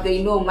grow up,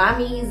 they know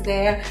mommy is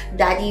there,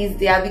 daddy is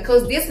there?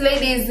 Because these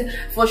ladies,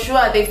 for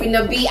sure, they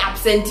finna be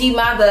absentee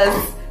mothers.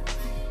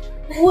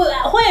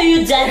 Why are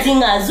you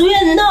judging us? We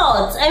are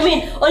not. I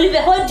mean,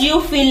 Olivia, how do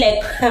you feel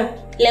like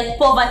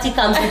poverty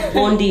comes with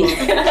bonding?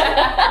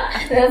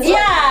 That's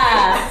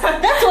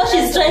what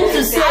she's trying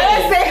to say.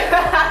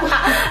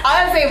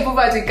 I don't say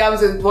poverty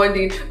comes with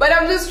bonding, but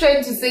I'm just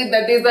trying to say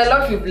that there's a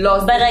lot you've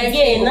lost. But in this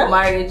again, thing of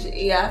marriage,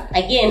 yeah.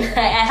 Again,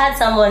 I had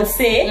someone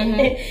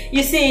say,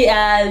 you see,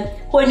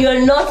 when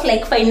you're not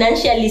like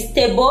financially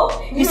stable,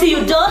 you see,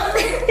 you don't,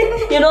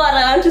 you know what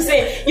I want to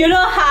say, you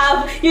don't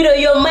have,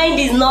 your mind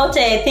is not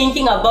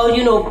thinking about,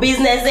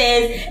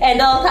 businesses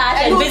and all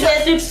that, and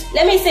business trips.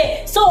 Let me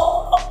say, so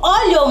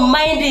all your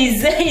mind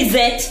is that, is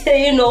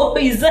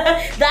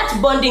that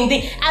bonding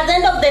thing. At the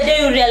end of the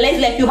day, you realize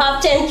like you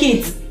have 10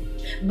 kids.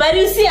 But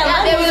you see,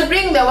 they will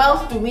bring the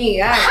wealth to me.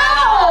 Yeah.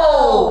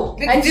 How?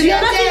 Because You're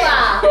not even,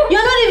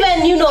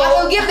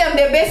 I will give them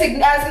the basic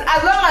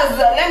as long as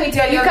let me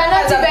tell you. You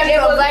cannot even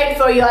provide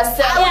for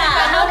yourself.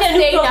 How can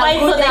you provide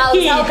for the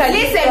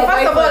kids? Listen,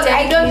 first of all,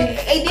 I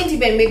didn't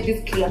even make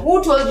this clear.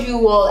 Who told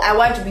you I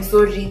want to be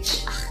so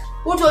rich?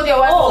 Who told you I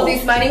want all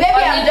this money? Maybe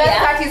I'm just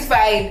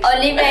satisfied.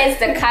 Olivia is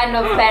the kind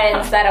of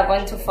parents that are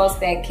going to force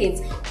their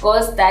kids go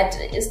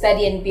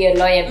study and be a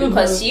lawyer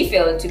because she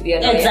failed to be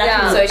a lawyer.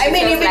 Exactly. So she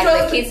feels if it like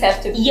was, the kids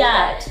have to be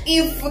that.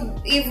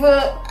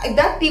 If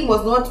that thing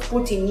was not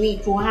put in me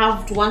to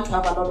want to have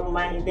a lot of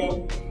money,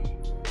 then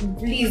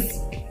please,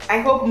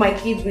 I hope my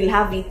kids will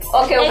have it.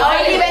 Okay,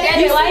 why are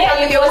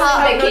you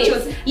forcing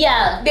the kids?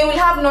 Yeah. They will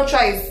have no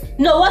choice.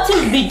 No, what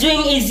you'll be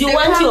doing is you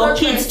want your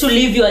kids to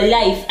live your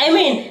life. I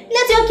mean,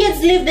 let your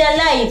kids live their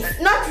lives.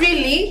 Not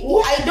really.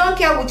 I don't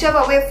care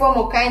whichever way, form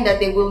or kind that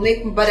they will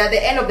make, but at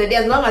the end of the day,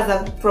 as long as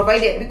I've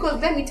provided,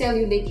 because let me tell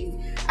you ladies,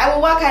 I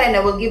will work hard and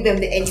I will give them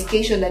the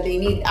education that they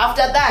need.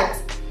 After that,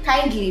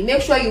 kindly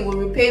make sure you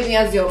will repay me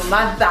as your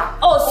mother.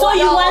 Oh, so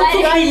you want to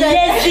be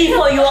lazy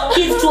for your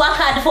kids to work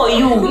hard for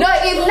you? No,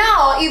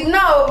 if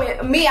now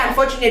me,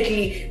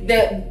 unfortunately,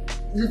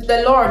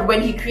 the Lord,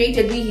 when He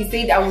created me, He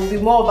said I will be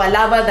more of a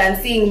lover than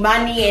seeing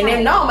money, and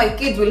then now my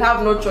kids will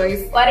have no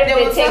choice. What if they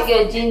will take suffer.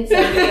 your jeans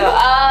and your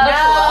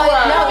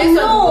Now this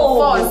one will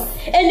force.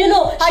 And you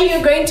know, Are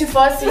you going to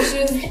force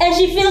issues? and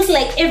she feels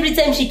like every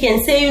time she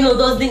can say, you know,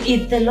 those things,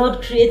 if the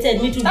Lord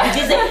created me to do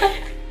this.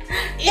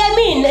 I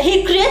mean,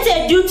 He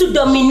created you to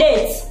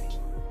dominate.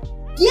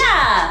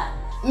 Yeah.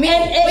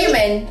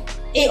 Women.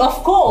 Of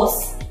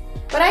course.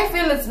 But I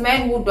feel it's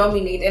men who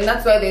dominate, and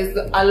that's why there's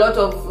a lot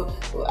of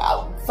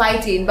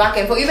fighting back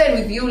and forth. Even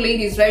with you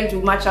ladies trying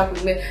to match up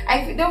with men,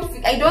 I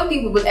don't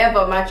think we will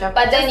ever match up.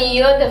 But then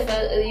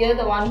you're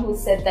the one who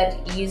said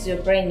that use your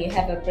brain. You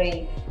have a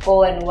brain.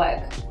 Go and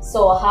work.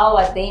 So how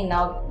are they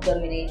now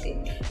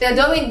dominating? There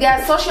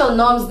are social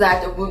norms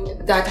that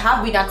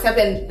have been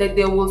accepted, that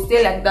they will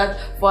stay like that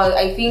for,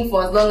 I think,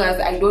 for as long as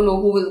I don't know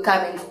who will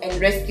come and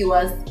rescue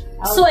us.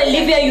 So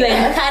Olivia, you are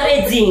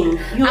encouraging.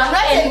 I'm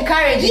not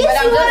encouraging, Yes,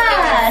 but I'm you just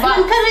are. saying You're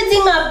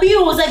encouraging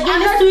abuse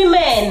against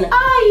women.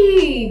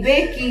 Aye,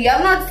 Becky,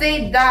 I'm not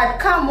saying that.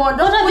 Come on,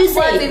 don't What have put you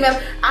words said? in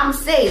my. I'm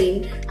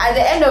saying at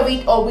the end of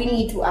it all, we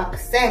need to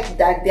accept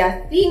that there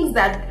are things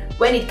that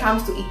when it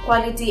comes to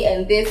equality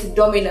and this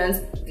dominance,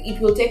 it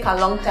will take a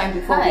long time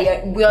before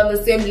we're on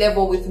the same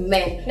level with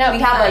men. No, we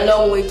have a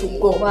long way to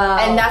go. Wow.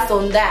 And that's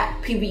on that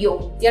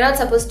PBO. You're not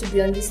supposed to be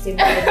on this table.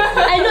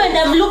 I know, and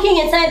I'm looking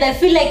inside. I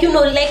feel like, you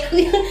know, like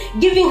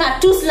giving her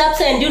 2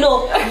 slaps and, you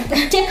know,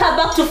 take her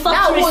back to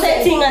factory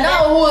setting. And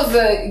who's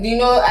encouraging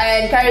no,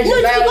 it's violence?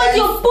 because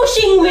you're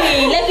pushing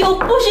me. Like you're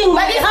pushing me.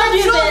 But it's How do the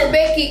you truth, then-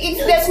 Becky. It's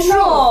the It's truth.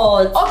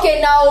 not.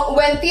 Okay, now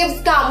when thieves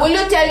come, will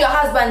you tell your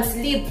husband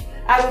sleep?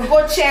 I will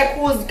go check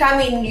who's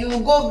coming. You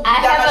go. I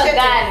have a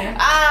gun.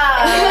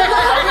 You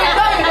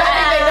don't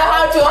even know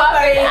how to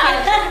operate it.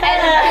 And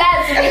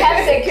plus, we have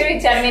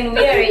security. I mean,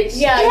 we're rich.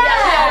 Yeah.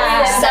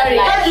 Sorry.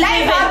 When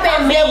life Even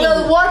happens, for they me.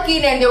 will walk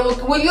in and they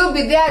will you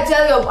be there?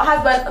 Tell your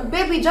husband,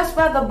 baby, just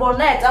wear the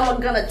bonnet. I'm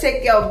gonna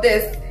take care of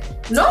this.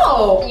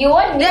 No, You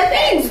won't need There are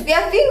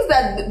that. things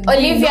that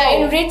Olivia,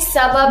 no. in rich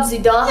suburbs, you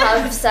don't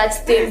have such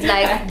things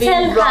like being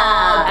Tell her.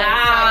 robbed.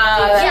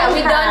 Yeah,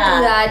 we Tell don't do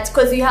her. that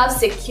because we have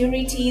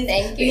security.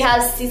 Thank you. We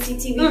have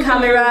CCTV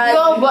cameras.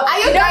 No, but are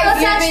you You don't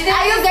guys know such living?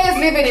 Are you guys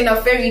living in a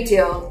fairy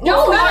tale?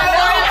 No, we I'm are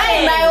not.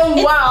 in my own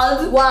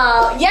world.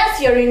 Wow. Yes,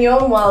 you're in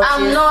your own world.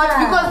 I'm sis. not,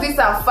 because these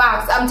are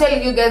facts. I'm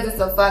telling you guys, these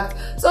are facts.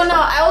 So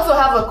now I also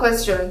have a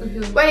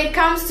question. When it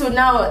comes to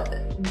now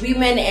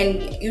women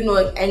and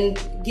and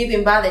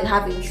giving birth and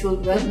having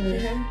children,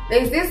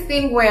 there's this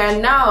thing where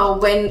now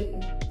when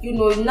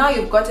now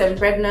you've gotten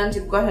pregnant,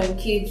 you've gotten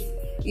kids,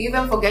 you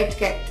even forget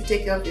to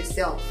take care of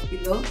yourself.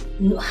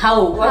 No,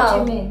 how?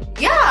 What do you mean?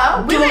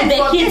 Yeah, Do women the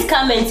forget. kids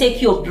come and take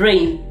your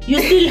brain? You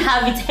still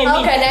have it. I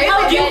mean, can I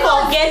how do you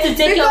forget to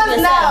take care of Because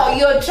yourself? now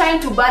you're trying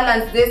to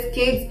balance these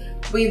kids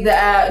with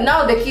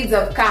now the kids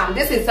have come.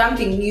 This is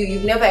something new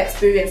you've never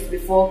experienced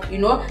before.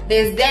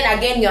 There's then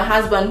again your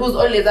husband who's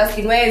always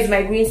asking, where is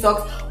my green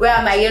socks, where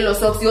are my yellow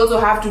socks? You also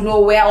have to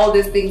know where all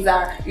these things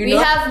are. We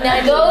have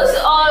Now, those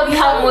all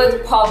come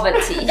with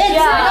poverty. Yeah. You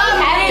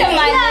have the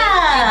money.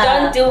 Yeah. You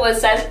don't deal with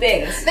such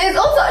things. There's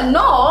also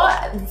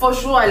for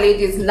sure,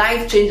 ladies,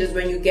 life changes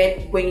when you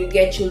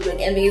get children,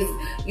 and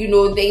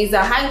there is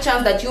a high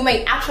chance that you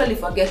may actually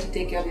forget to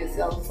take care of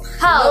yourself.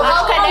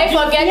 How can I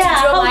forget yeah,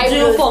 to draw how my do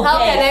you eyebrows? How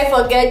forget? can I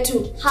forget to?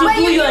 To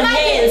do your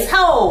nails?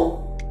 How?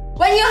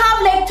 When you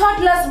have like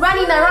toddlers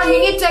running around, you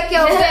need to take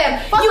care of them.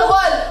 First of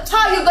all,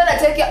 how are you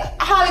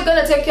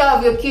gonna take care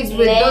of your kids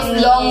with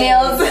those long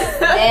nails?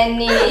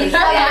 Nannies.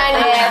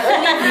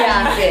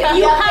 You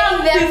You're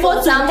have paying them people for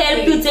to something.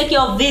 help you take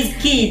care of these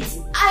kids.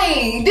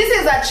 This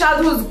is a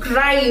child who's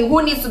crying,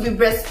 who needs to be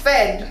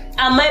breastfed.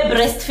 Am I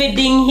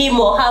breastfeeding him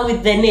or her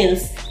with the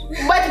nails?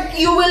 But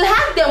you will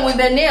have them with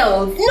the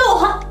nails.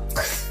 No.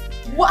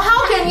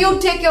 How can you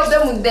take care of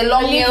them with the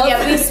long nails?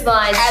 Olivia, be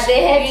smart. Are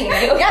they hurting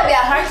you? Yeah, they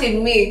are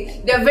hurting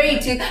me. They're very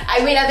thick.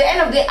 I mean, at the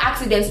end of the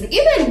accidents,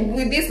 even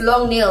with these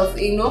long nails,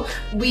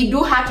 we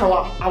do hurt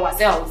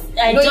ourselves.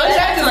 I You're don't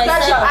trying to hurt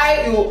scratch your myself.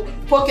 eye, you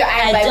poke your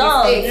eye I by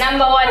don't. mistake.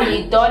 Number one,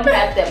 you don't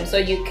have them, so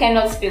you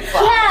cannot speak for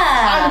us.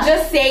 Yeah. I'm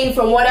just saying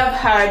from what I've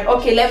heard.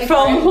 Okay, let me.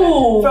 From correct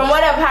who? that. From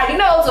what I've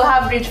heard. I also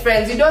have rich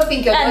friends. You don't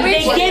think you're And going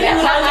they to gave you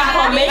wrong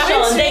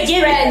information. They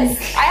gave friends.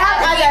 I have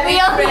other We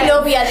rich all friends.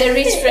 know we are the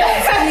rich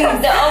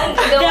friends. The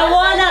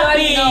one that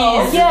wannabes.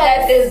 don't know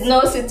that there's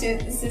no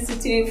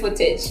CCTV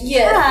footage.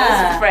 Yes.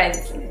 Yeah.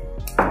 Friends.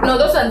 No,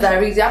 those ones are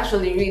rich,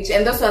 actually rich,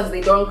 and those ones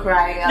they don't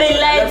cry. They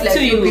lie Not like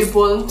to you.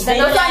 People. They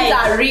Those lie. ones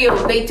are real.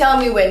 They tell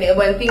me when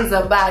things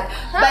are bad.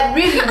 But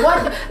really, what?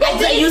 I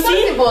think You it's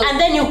see, possible. and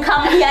then you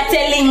come here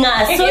telling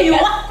us. So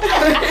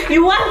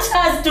you want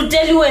us to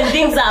tell you when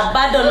things are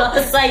bad on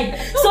our side.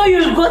 So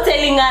you'll go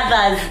telling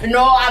others.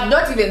 No, I've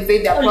not even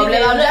said that problem.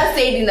 Olivia, I'm you're just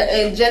saying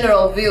in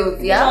general views.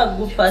 You're Yeah. a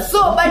good person.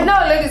 So, but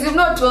now, ladies, you've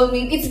not told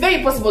me. It's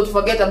very possible to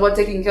forget about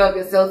taking care of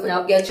yourself when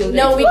you get children.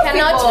 No, It's we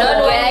cannot possible.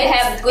 Not when you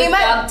have good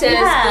doctors,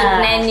 Yeah.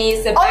 good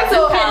nannies, a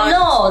Also, bank account,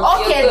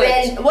 cannot. Okay, you're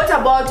good. then what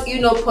about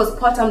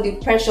postpartum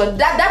depression?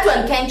 That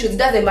one can't choose. It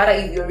doesn't matter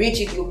if you're rich,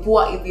 if you're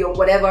poor, if you're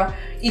whatever.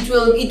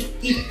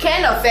 it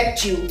can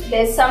affect you.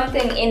 There's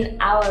something in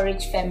our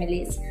rich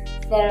families.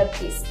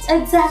 Therapists.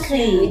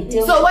 Exactly.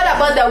 So what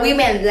about the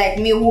women like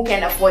me who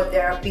can afford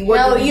therapy? What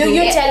No, do we you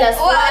do? tell us.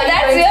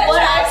 That's your What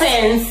choice.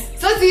 happens?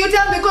 So do you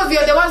tell me, because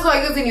you're the ones who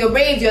are using your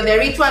brains, you're the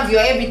rich ones, you're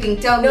everything.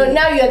 Tell me. No,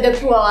 now you're the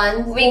poor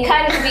ones. We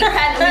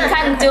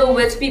can't deal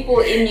with people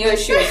in your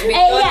shoes. We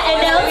And don't yeah,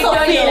 and I know- we also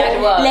don't know that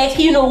feel world. like,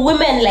 you know,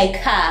 women like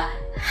her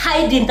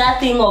hiding that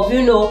thing of,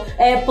 you know,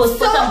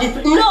 postpartum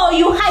depression. No,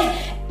 you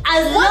hide.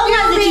 As What long do you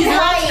as it mean is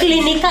not hide?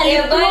 clinically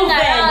You're going proven.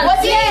 around What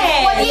saying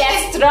if- we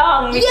are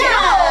strong. We Yeah.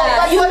 can-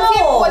 But you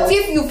what know.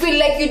 if you feel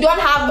like you don't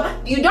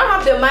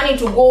have the money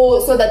to go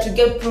so that you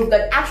get proof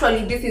that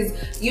actually this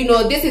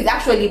is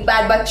actually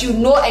bad, but you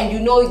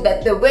know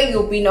that the way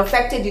you've been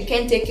affected, you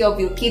can't take care of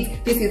your kids,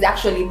 this is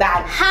actually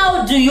bad.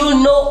 How do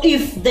you know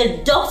if the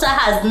doctor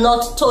has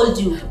not told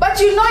you? But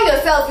you know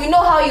yourself, you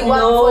know how you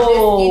work for this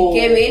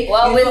kid came in.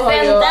 Well, you with know how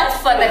them, you- that's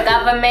for the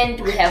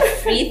government. We have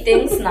free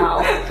things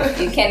now.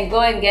 You can go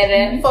and get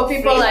it For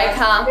people free. like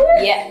her.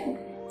 Yeah.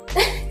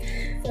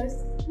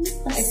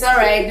 It's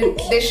alright.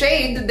 The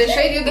shade,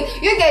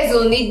 you guys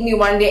will need me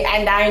one day,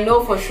 and I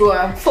know for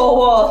sure. For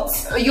what?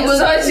 You will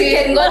So need she me.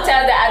 can go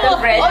tell the other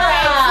friends.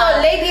 Alright,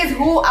 so ladies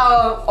who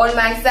are on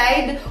my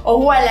side or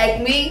who are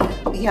like me,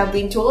 we have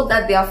been told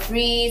that there are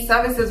free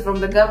services from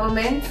the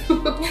government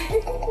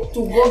to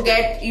go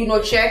get,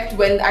 checked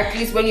when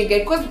you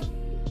get, because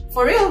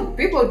for real,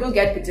 people do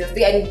get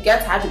PTSD and it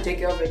gets hard to take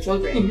care of their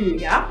children.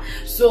 Yeah.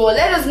 So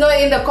let us know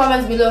in the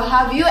comments below,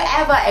 have you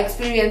ever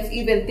experienced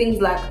even things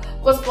like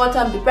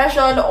postpartum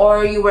depression,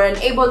 or you were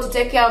unable to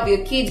take care of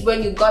your kids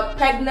when you got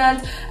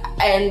pregnant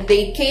and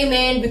they came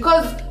in?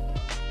 Because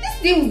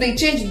things, they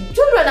change.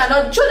 Children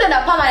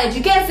are permanent.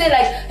 You can't say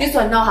like, this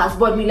one now has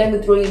bored me, let me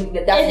throw him in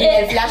the dustbin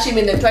and flash him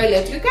in the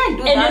toilet. You can't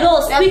do that. And you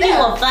know, They're speaking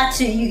there. of that,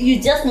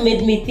 you just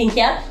made me think,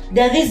 yeah,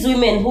 there are these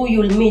women who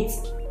you'll meet,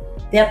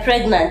 they're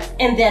pregnant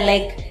and they're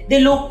like,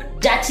 they look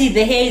dirty,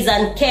 the hair is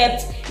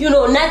unkept,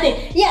 nothing.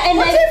 Yeah, and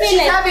What I if feel she's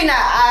like, having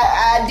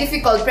a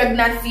difficult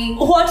pregnancy?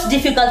 what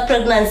difficult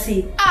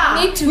pregnancy?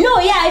 Me too. No,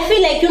 yeah, I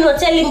feel like,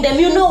 telling them,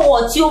 you know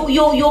what,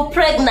 you're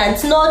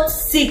pregnant, not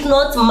sick,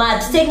 not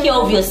mad, take care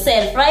of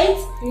yourself, right?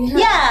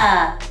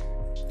 Yeah.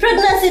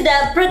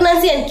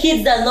 Pregnancy and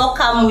kids does not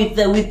come with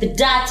the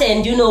dirt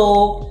and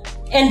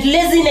and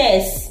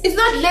laziness. It's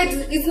not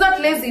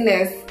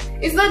laziness.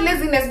 It's not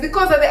laziness,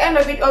 because at the end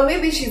of it, or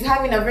maybe she's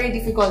having a very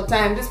difficult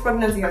time. This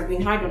pregnancy has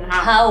been hard on her.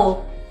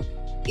 How?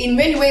 In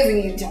many ways,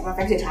 it has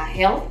affected her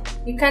health.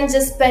 You can't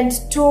just spend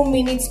 2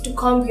 minutes to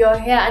comb your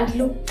hair and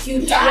look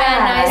cute,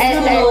 Yeah.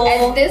 very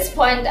nice. At this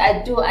point,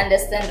 I do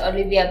understand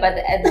Olivia, but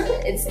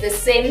it's the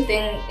same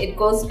thing. It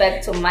goes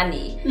back to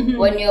money.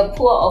 When you're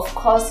poor, of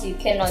course, you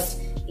cannot.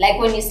 Like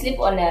when you sleep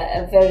on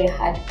a very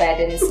hard bed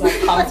and it's not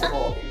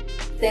comfortable.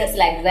 Things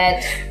like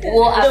that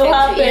will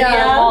affect you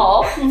even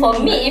more. For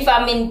me, if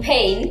I'm in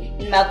pain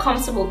in my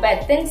comfortable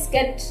bed, things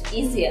get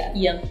easier.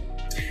 Yeah.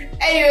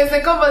 Anyways, the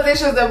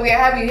conversations that we are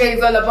having here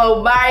is all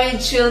about married,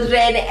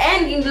 children,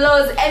 and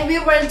in-laws, and we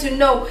want to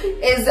know,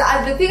 is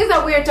the things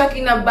that we are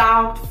talking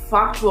about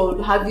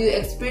factual? Have you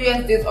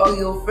experienced this, or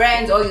your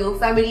friends or your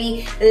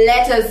family?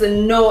 Let us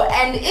know.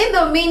 And in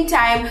the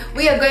meantime,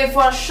 we are going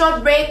for a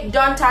short break.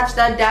 Don't touch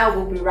that dial.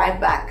 We'll be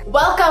right back.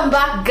 Welcome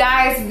back,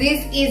 guys.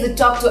 This is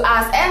Talk to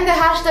Us, and the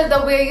hashtag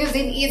that we're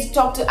using is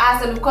Talk to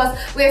Us. And of course,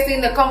 we're seeing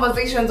the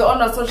conversations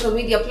on our social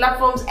media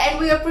platforms, and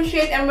we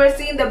appreciate, and we're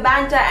seeing the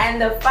banter and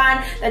the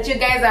fun that you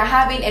guys are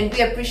having, and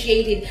we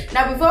appreciate it.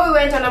 Now, before we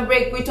went on a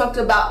break, we talked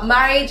about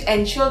marriage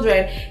and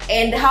children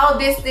and how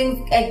these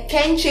things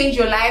can change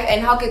your life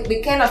and how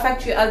they can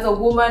affect you as a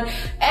woman.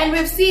 And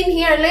we've seen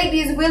here,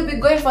 ladies will be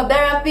going for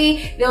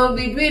therapy, they will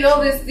be doing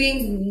all these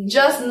things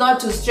just not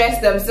to stress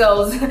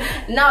themselves.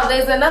 Now,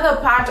 there's another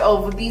part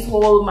of this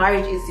whole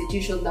marriage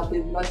institution that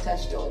we've not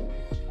touched on: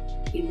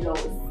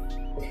 in-laws.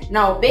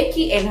 Now,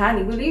 Becky and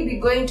Honey, will you be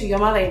going to your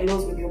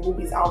mother-in-laws with your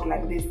boobies out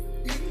like this?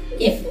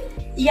 If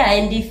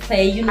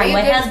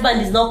my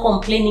husband is not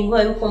complaining, who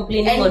are you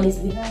complaining on his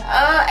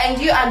behalf?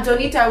 And you,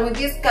 Antonita, with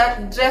this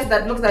dress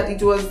that looks like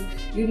it was,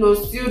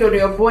 sewed on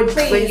your body.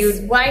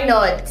 Please, why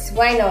not?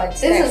 Why not?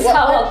 This is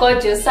how I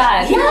got your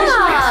son.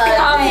 Yeah.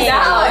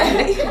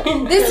 Calm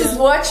down. This is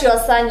what your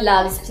son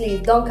loves. Please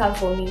don't come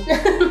for me.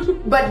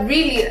 But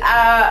really,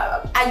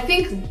 I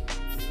think,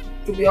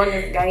 to be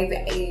honest, guys,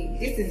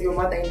 this is your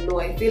mother-in-law.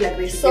 I feel like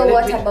there should So be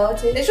what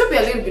about it? There should be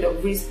a little bit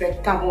of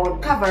respect. Come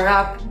on, cover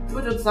up,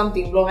 put on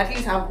something long. At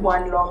least have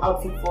one long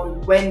outfit for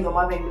when your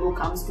mother-in-law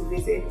comes to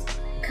visit.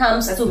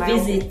 That's my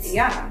visit. opinion.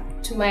 Yeah.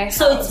 To my house.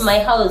 So it's my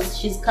house.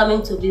 She's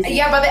coming to visit.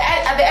 Yeah, but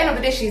at the end of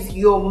the day, she's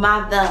your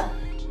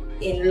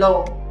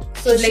mother-in-law.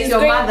 So she's like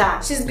your mother.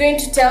 She's going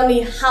to tell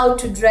me how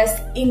to dress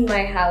in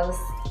my house.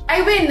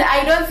 I mean,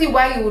 I don't see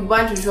why you would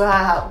want to show her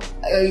how,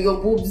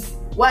 your boobs.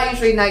 Why are you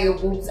showing her your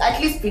boobs? At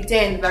least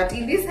pretend that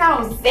in this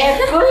house They're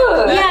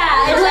good.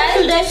 Yeah, and why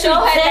should I show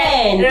her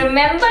that. pretend?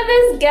 Remember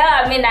this girl?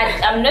 I mean,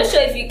 I'm not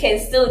sure if you can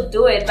still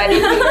do it, but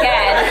if you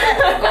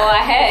can, go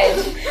ahead.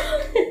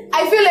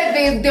 I feel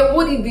like there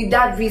wouldn't be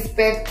that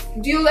respect.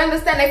 Do you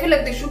understand? I feel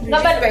like there should be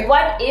respect. But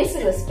what is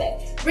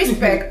respect?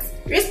 Respect.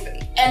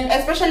 And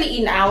especially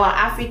in our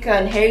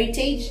African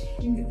heritage,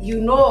 you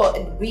know,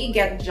 we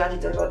get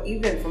judged a lot,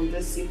 even from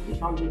the simply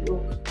how we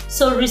look.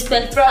 So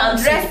respect From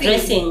comes with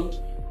dressing.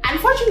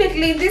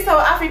 Unfortunately, in this our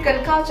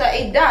African culture,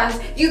 it does.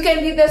 You can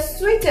be the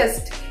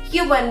sweetest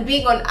human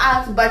being on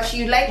earth, but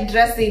you like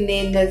dressing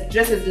in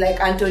dresses like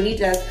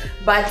Antonitas,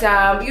 but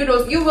you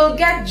know, you will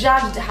get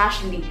judged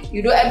harshly,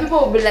 you know, and people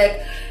will be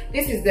like,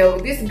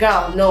 this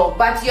girl, no,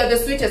 but you're the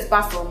sweetest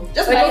person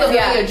just because of the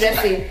way you're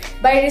dressing.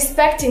 By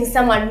respecting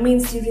someone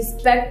means you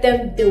respect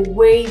them the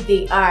way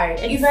they are.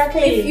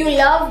 Exactly. If you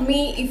love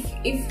me,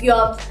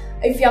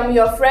 if I'm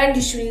your friend,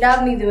 you should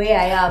love me the way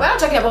I am. We're not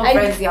talking about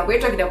friends here,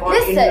 we're talking about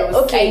listen, in-laws.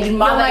 okay, and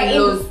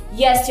mother-in-laws.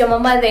 Yes, you're my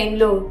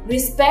mother-in-law.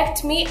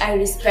 Respect me, I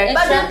respect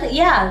Exactly. you.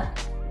 Yeah.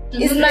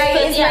 Is my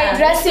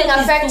dressing Respect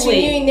is affecting two-way.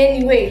 you in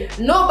any way?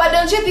 No, but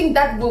don't you think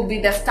that will be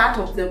the start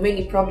of the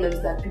many problems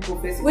that people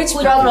face? Which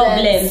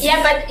Problems.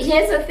 Yeah, but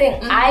here's the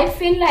thing. I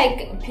feel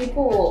like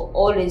people will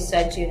always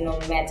judge you no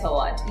matter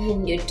what.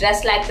 You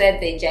dress like that,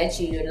 they judge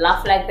you. You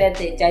laugh like that,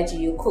 they judge you.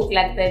 You cook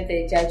like that,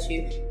 they judge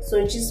you.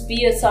 So just be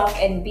yourself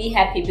and be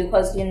happy,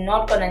 because you're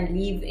not gonna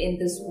live in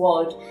this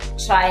world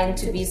trying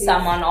to be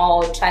someone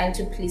or trying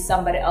to please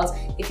somebody else.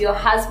 If your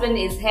husband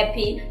is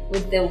happy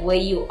with the way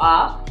you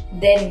are,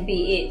 then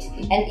be it.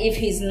 And if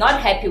he's not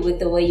happy with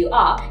the way you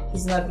are,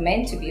 he's not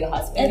meant to be your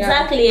husband.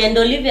 Exactly, and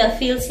Olivia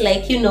feels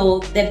like, you know,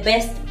 the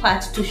best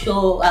part to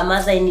show a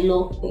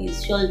mother-in-law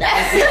is shoulders.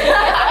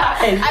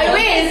 I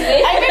mean,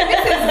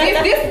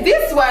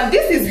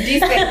 this is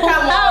decent.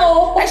 Come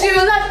on. And she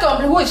will not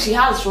complain. What, she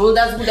has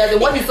shoulders,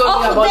 what is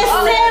talking about? The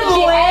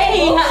same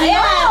way.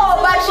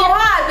 No, but she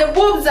has the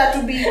boobs are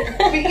to be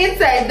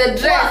inside the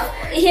dress.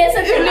 Here's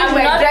the thing, I'm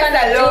not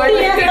gonna deal with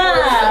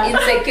people's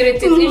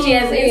insecurities. If she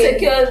has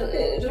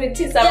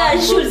insecurities, Yeah,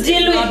 she should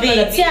deal with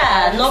it.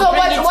 Yeah, not So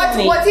bring it to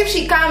me. what if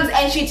she comes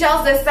and she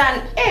tells the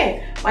son,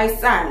 hey, my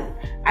son,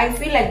 I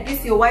feel like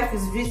this your wife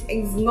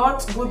is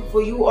not good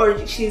for you, or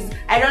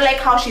I don't like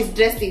how she's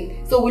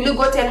dressing. So will you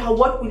go tell her?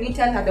 What will you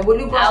tell her? Will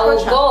you go I will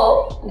approach her?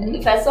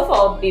 go. First of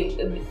all,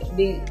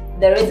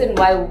 the reason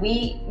why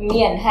me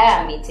and her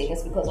are meeting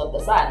is because of the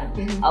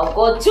son. I'll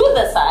go to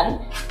the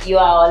son, you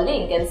are our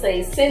link, and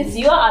say, since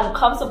you are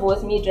uncomfortable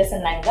with me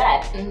dressing like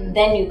that,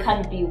 then you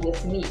can't be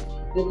with me,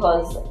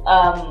 because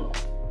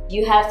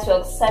you have to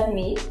accept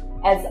me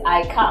as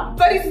I come.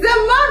 But it's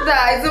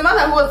the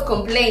mother who has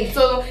complained.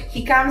 So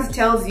he comes,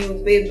 tells you,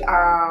 babe,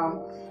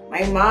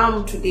 my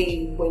mom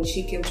today, when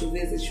she came to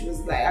visit, she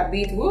was like a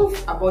bit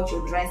woof about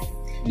your dress.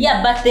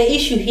 Yeah, but the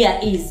issue here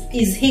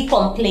is he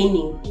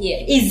complaining? Yeah.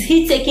 Is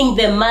he taking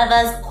the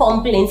mother's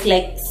complaints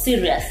like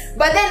serious?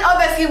 But then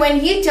obviously when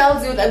he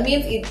tells you, that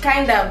means it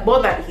kind of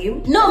bothered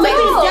him. No, maybe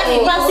So it's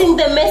just passing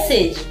the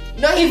message.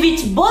 No, if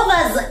it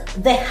bothers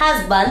the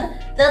husband,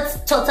 that's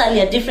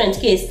totally a different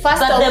case. First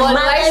but of the all,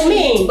 mother, why should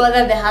it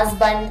bother the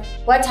husband?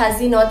 What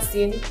has he not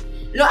seen?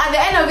 No, at the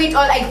end of it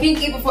all, I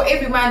think even for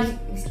every man,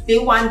 they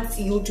want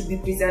you to be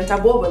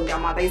presentable when their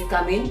mother is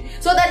coming.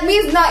 So that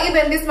means now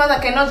even this mother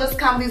cannot just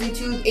come visit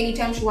you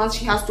anytime she wants.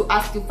 She has to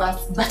ask you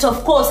first. But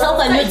of course, how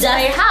can you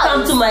just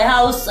come to my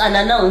house and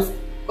announce?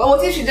 But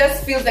what if she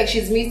just feels like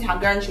she's missed her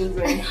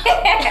grandchildren? That's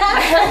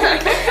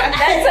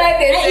why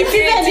there's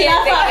security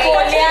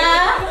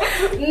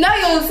Now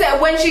you'll say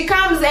when she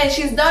comes and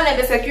she's done and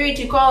the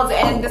security calls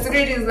and the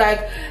security is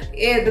like,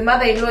 yeah, the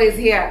mother-in-law is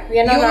here. We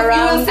are not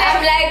around. You will say,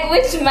 I'm like,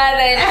 which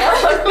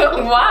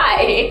mother-in-law?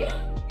 Why?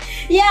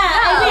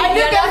 Yeah, and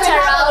you you're can not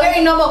have a around.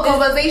 very normal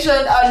conversation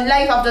on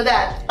life after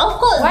that. of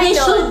course, Why there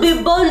not? should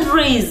be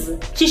boundaries.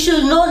 She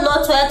should know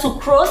not where to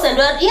cross and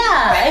where.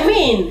 Yeah, I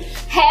mean,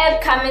 Her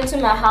coming to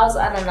my house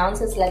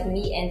unannounced is like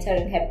me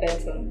entering her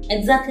bedroom.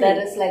 exactly. That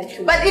is like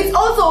true. But it's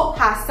also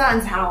her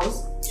son's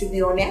house, to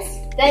be honest.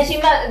 Then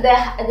she must,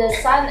 the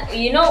son,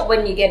 you know,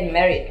 when you get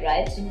married,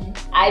 right?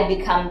 I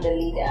become the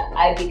leader.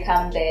 I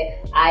become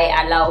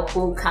I allow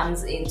who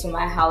comes into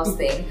my house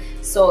thing.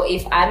 So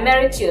if I'm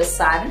married to your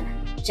son,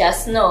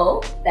 just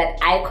know that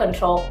I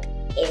control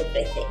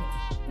everything.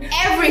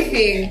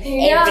 Everything.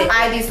 Everything.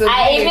 I disagree.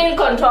 I even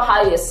control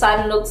how your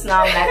son looks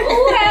now. I'm like,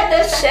 oh,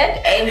 this shit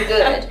ain't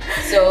good.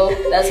 So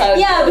that's how.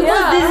 Yeah,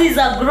 because this is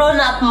a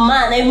grown-up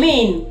man. I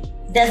mean,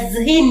 does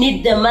he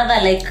need the mother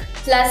like?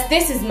 Plus,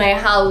 this is my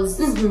house.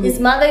 His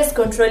mother is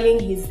controlling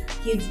her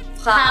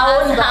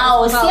Her own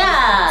house,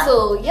 yeah.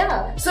 So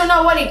yeah. So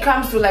now when it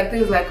comes to like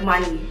things like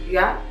money,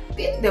 yeah,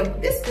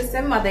 the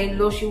same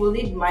mother-in-law, she will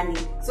need money.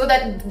 So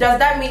does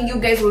that mean you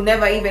guys will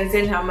never even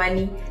send her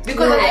money?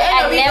 Because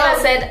at the end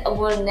of it all,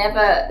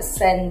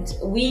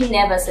 we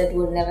never said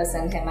we'll never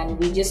send her money.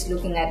 We're just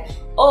looking at,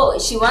 oh,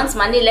 she wants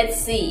money, let's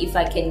see if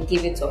I can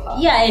give it to her.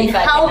 Yeah, and if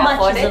I how can much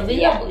afford is it,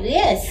 available? yeah.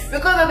 Yes.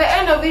 because at the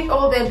end of it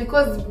all, then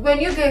because when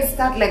you guys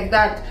start like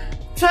that,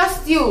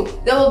 trust you,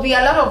 there will be a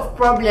lot of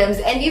problems,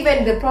 and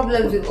even the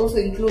problems will also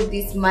include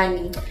this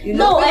money. You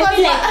know, No, I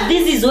feel like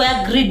this is where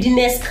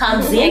greediness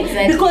comes in.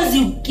 Exactly. Because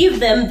you give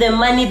them the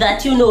money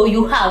that you know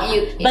you have,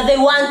 but they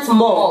want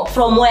more.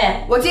 From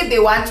where? What if they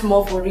want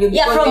more for real?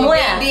 Yeah, Because from they,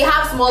 where? They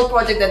have small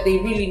project that they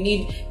really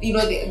need. You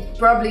know,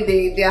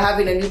 they are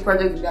having a new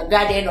project in their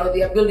garden, or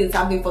they are building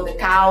something for the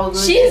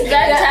cows. She's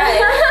that type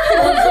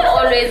who's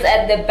always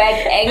at the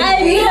back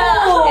angry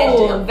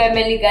at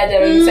family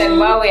gatherings, and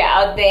while we're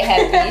out there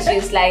happy,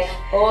 she's like,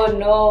 oh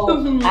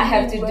no, I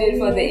have to do it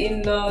for the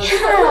in-laws.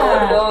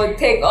 Oh no,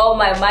 take all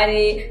my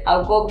money,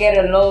 I'll go get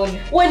a loan.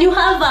 When you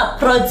have a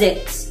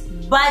project,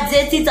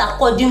 budget it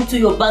according to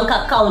your bank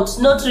account,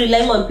 not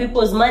relying on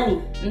people's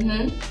money.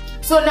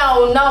 So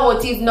now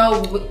what if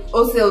now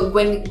also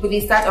when they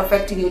start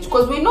affecting you?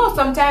 Because we know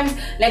sometimes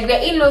like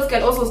the in-laws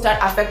can also start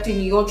affecting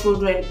your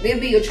children.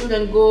 Maybe your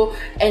children go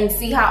and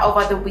see her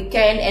over the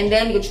weekend, and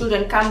then your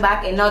children come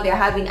back and now they're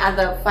having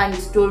other funny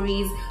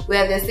stories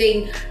where they're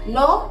saying,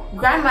 no,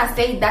 grandma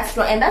said that's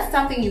wrong, and that's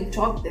something you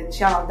taught the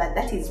child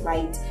that is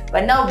right.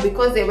 But now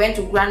because they went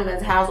to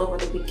grandma's house over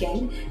the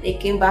weekend, they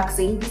came back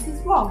saying this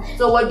is wrong.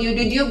 So what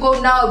did you go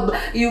now?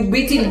 You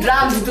beating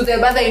drums to the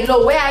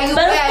mother-in-law? Where are you?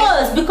 But of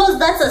course, because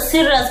that's a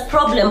serious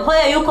problem.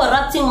 Why are you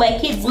corrupting my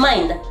kid's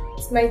mind?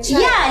 It's my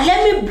child. Yeah, let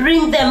me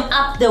bring them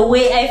up the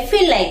way I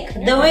feel like,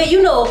 the way,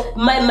 you know,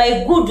 my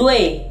good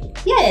way.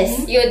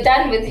 Yes. You're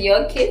done with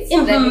your kids.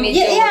 Let me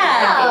deal with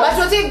Yeah. But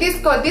what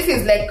if this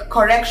is like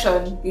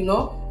correction, you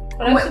know?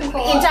 Correction for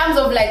In what? terms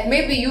of like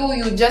maybe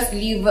you just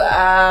leave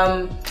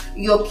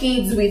your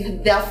kids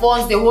with their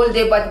phones the whole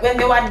day, but when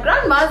they were at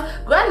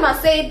grandma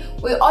said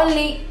we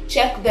only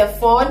check their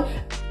phone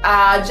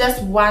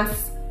just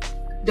once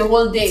the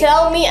whole day.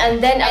 Tell me,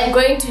 and then I'm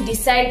going to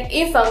decide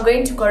if I'm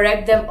going to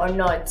correct them or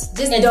not.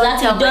 Just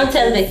Exactly, don't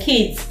tell my the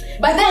kids.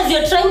 But Because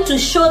you're trying to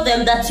show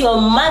them that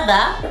your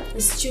mother,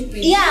 kids.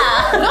 Stupid.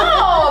 yeah.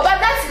 No, but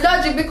that's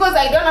logic, because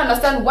I don't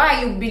understand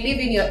why you believe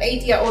in your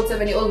 8-year-old,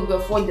 7-year-old with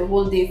your phone the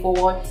whole day for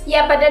what?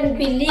 Yeah, but then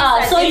beliefs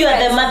are So you're the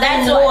different. mother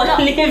That's no why- one no,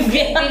 living.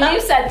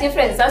 beliefs are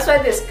different. That's why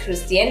there's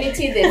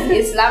Christianity, there's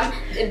Islam.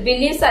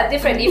 Beliefs are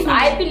different. If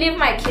I believe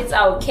my kids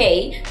are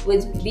okay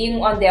with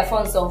being on their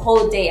phones the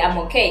whole day, I'm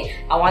okay.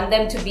 I want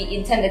them to be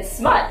internet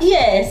smart.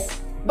 Yes.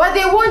 But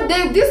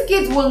these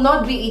kids will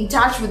not be in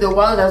touch with the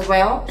world as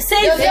well.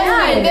 Same They're thing.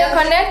 different. They're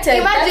connected.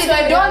 Imagine That's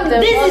why they don't.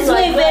 they're This is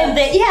where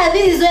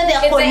this is where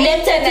they're It's the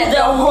connected to internet, the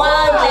the whole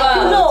world. Like,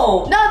 you world.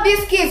 know. Now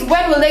these kids,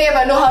 when will they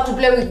ever know how to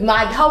play with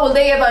mud? How will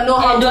they ever know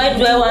how And to why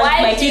do I want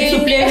Why my do kids you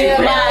to play need with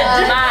to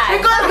mud? mad?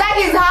 Because that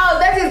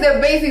is the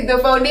basic, the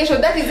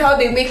foundation. That is how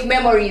they make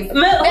memories. Which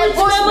memories?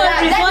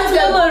 What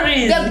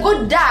memories? They're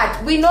good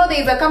dad. We know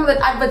there is a company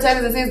that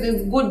advertises and says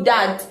there's good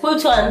dad.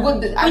 Which one?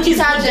 Good Which is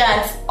good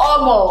dad?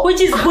 Omo.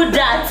 Which is good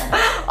dad?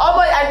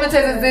 Omo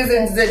advertises this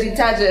is the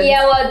detergent.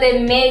 Yeah, well,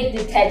 they made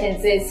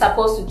detergents. They're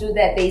supposed to do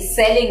that. They're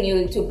selling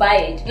you to buy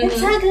it.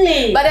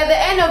 Exactly. But at the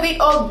end of it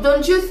all,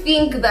 don't you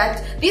think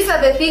that these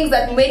are the things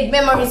that made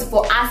memories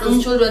for us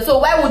as children? So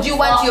why would you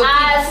want For your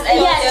us kids? and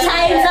yeah,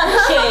 times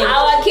have changed.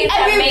 Our kids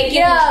are Every- making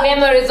yeah.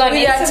 memories on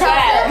We are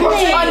Instagram.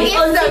 on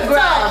Instagram.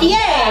 TikTok,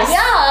 yes.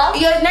 Yeah.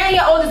 Your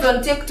 9-year-old is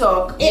on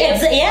TikTok.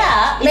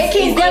 Yeah.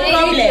 Making It's that They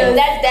problem. do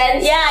that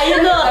dance. Yeah,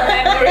 you know.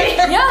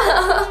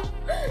 Memory.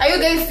 Are you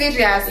guys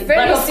serious?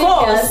 But of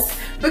course.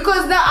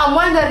 Because now I'm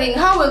wondering,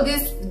 how will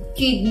this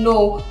kid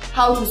know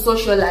how to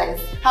socialize,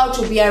 how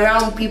to be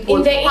around people,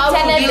 In the how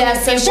internet, to they are deal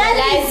with people?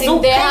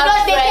 socializing. They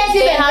have They can't friends. They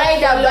even have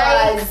ride a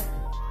followers. bike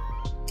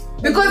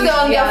because they're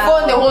on their Yeah.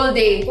 phone the whole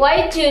day.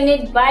 Why do you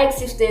need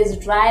bikes if there's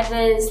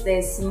drivers,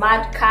 there's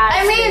smart cars?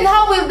 I mean,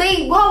 how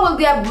will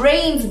their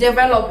brains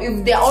develop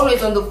if they're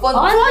always on the phone?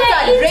 On Phones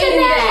the are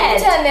draining them.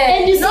 internet.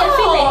 And you see, I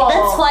feel No. like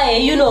that's why,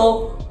 you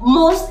know,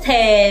 most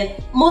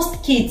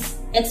kids,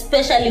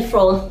 especially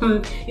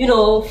from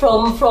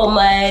from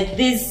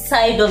this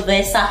side of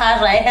the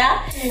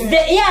Sahara,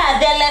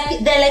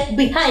 they're like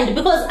behind,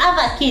 because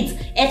other kids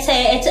at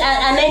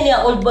a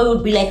 9-year-old boy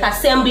would be like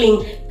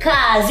assembling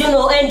cars, you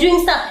know, and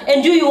doing stuff,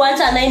 and you want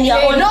a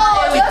 9-year-old No,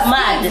 with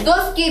mud.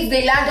 those kids,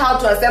 they learned how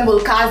to assemble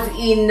cars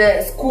in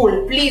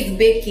school. Please,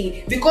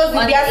 Becky, because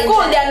On in their the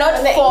school internet. they are not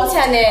On the forced.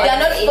 internet. They are On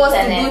not the forced to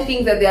internet. do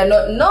things that they are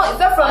not. No, it's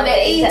not from On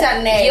the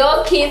internet.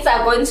 Your kids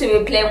are going to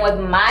be playing with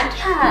mud.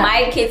 Yeah.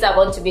 My kids are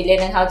going to be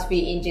learning how to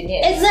be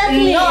engineers.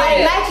 Exactly. No,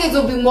 and my kids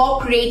will be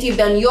more creative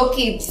than your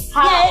kids.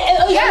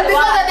 Yeah,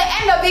 Because at the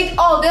end of it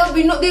all,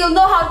 they'll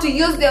know how to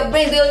use their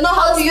brain. They'll know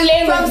how to use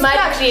it from with mad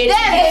scratch.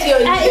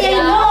 creativity. I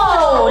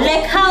know.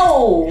 Like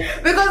how?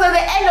 Because at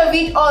the end of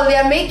it all,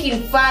 they're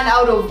making fun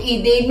out of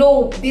it. They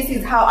know this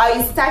is how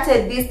I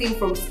started this thing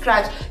from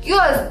scratch.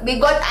 Yours, they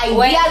got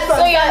ideas from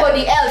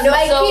somebody else.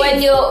 My So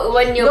kids,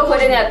 when you're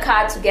Nobody. putting a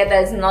car together,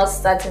 it's not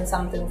starting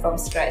something from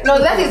scratch. no,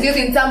 that is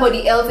using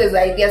somebody else's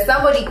idea.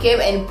 Somebody came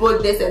and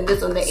put this and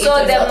this on the So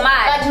internet. the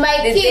mud, But my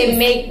they kids,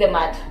 make the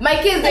mud. my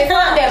kids, they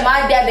found their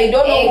mud there. They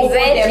don't know who put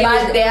their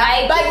mud there.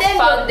 My but then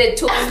found the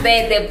tools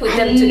there, they put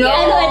them together.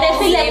 I know, and I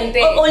feel Same like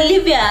thing.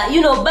 Olivia,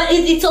 you know, but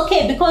it's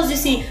okay because you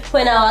see,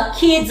 when our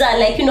kids are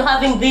like, you know,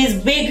 having these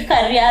big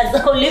careers,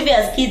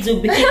 Olivia's kids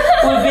will be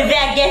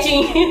there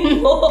getting,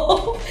 you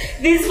know,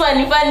 these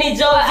funny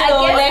jobs, you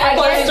know, like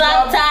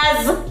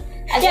constructors.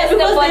 I guess the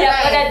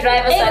border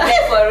drivers are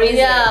there for a reason.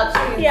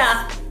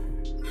 Yeah.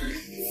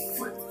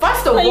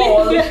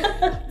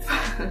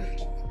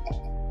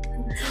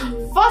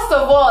 First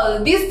of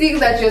all, these things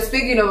that you're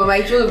speaking of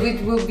my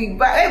children will be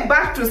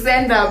back to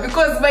sender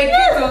because my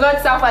kids will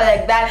not suffer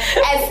like that.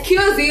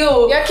 Excuse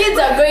you. Your kids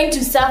are going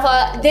to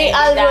suffer. They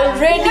are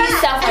already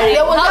suffering.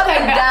 They will not be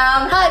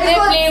down. How are they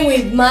playing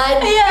with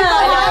mud?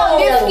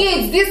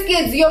 These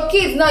kids, your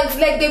kids, now it's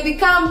like they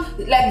become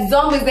like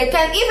zombies. They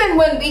can't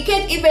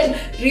even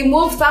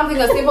remove something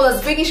as simple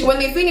as when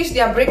they finish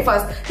their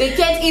breakfast, they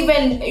can't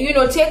even, you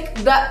know, take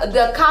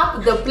the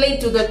cup, the plate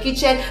to the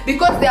kitchen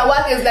because their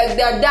work is like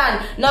they're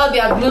done. Now they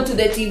are glued to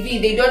the TV.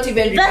 They don't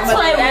even remember. That's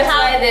why we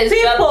have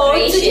people.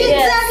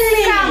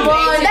 Exactly. Come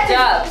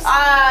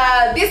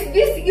on.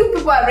 This you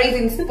people are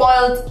raising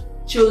spoiled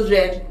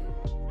children.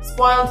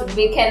 Spoiled.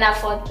 We can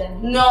afford them.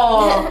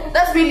 No,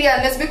 that's really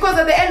honest because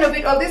at the end of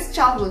it all, this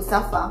child will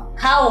suffer.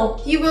 How?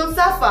 He will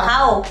suffer.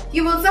 How? He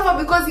will suffer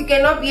because he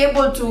cannot be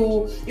able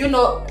to, you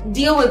know,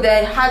 deal with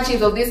the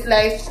hardships of this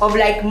life of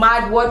like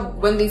mud.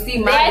 When they see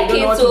mud, their they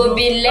don't know what kids to will do.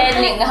 be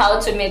learning how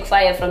to make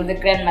fire from the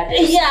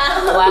grandmothers.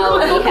 Yeah. Wow,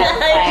 we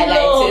have I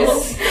know.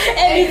 firelighters.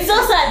 And it's so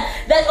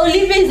sad that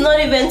Olivia is not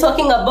even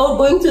talking about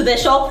going to the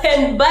shop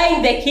and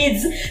buying the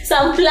kids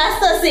some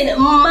plasters in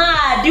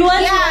mud. You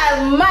want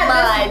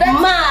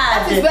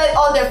That is where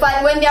all the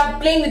fun when they are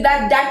playing with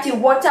that dirty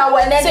water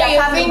when then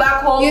they're coming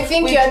back home. You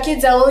think your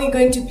kids are only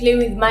going to play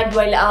with mud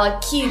while our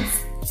kids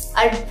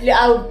are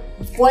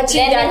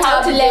watching their Learning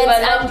how to tablets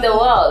develop the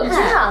world.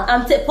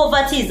 Yeah.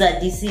 Poverty is a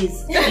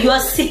disease. You are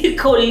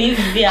sick,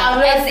 Olivia.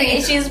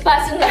 And she's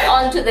passing that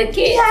on to the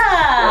kids.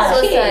 Yeah.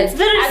 So It's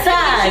very I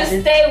sad. think you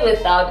should stay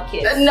without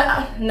kids.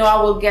 No,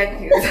 I will get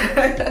kids.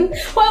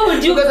 Why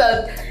would you?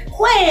 Because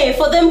Why?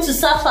 For them to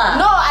suffer?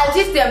 no, I'll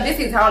teach them. This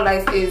is how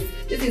life is.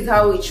 This is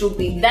how it should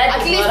be.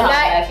 That is not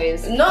how life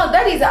is. No,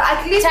 that is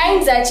at least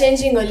Times are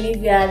changing,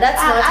 Olivia. That's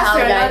not us how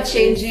are not life is.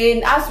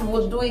 changing. Us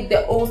will do it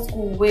the old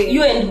school way.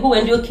 You and who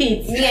and your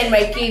kids? Me and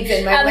my kids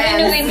and my I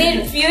mean, we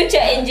need future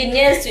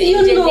engineers to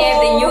engineer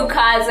the new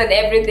cars and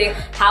everything.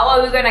 How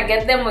are we gonna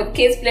get them with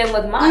kids playing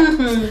with mud?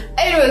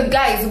 Anyways,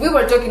 guys, we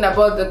were talking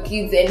about the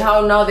kids and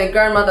how now the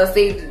grandmother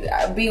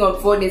said being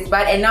on phone is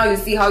bad, and now you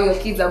see how your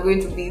kids are going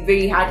to be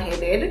very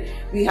hard-headed.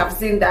 We have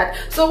seen that.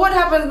 So what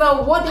happens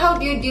now? How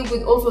do you deal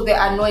with also the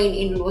annoying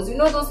in-laws? You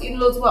know those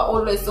in-laws who are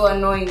always so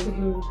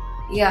annoying.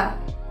 Yeah.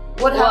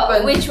 What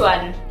happened? Which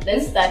one?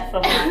 Let's start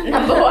from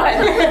number one.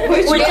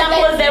 We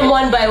tackle them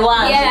one by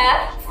one.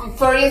 Yeah.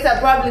 For instance,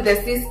 probably the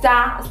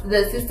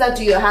sister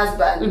to your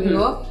husband, you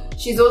know,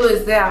 she's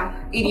always there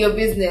in your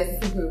business,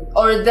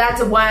 or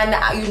that one,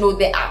 you know,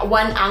 the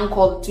one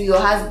uncle to your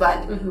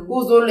husband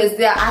who's always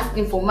there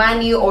asking for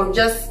money or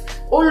just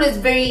always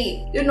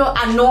very, you know,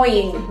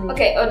 annoying.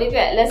 Okay,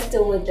 Olivia, let's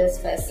deal with this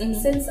first.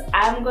 Since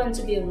I'm going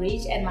to be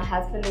rich and my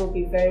husband will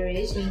be very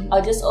rich,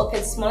 I'll just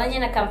open small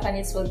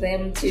companies for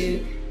them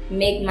to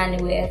make money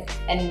with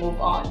and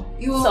move on.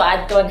 So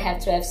I don't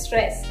have to have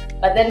stress.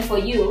 But then for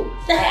you,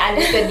 I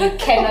understand you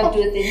cannot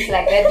do things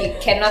like that. You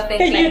cannot think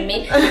like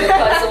me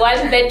because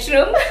one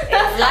bedroom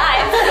is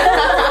life.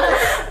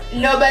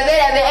 No, but then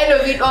at the end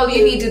of it all,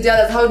 you need to tell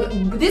us how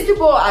these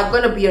people are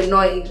gonna be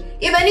annoying.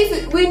 Even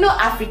if we know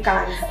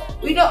Africans,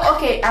 we know.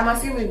 Okay, I'm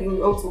assuming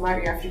you also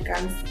marry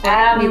Africans.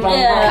 Count me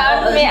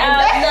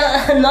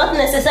out. No, not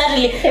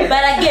necessarily.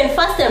 But again,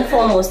 first and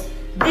foremost,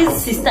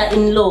 this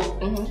sister-in-law,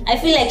 I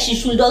feel like she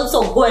should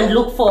also go and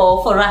look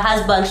for her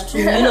husband to,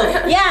 you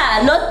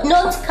know,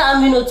 not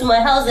come, you know, to my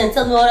house and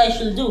tell me what I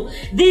should do.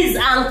 This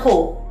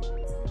uncle,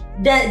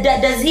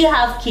 does he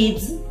have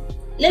kids?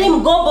 Let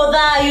him go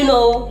bother, you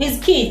know, his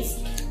kids.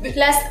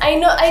 Plus,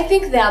 I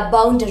think there are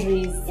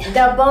boundaries.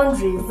 There are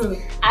boundaries.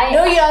 I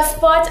know your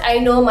spot, I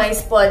know my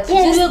spot.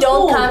 Yeah, just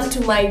don't good. come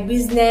to my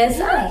business.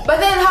 But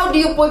then how do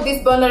you put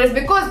these boundaries?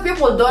 Because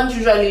people don't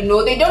usually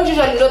know. They don't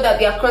usually know that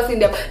they are crossing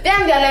them.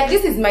 Then they're like,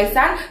 this is my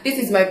son, this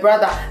is my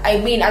brother. I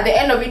mean, at the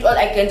end of it all,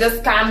 I can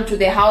just come to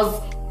the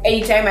house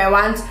anytime I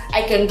want.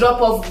 I can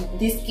drop off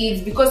these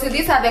kids because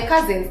these are the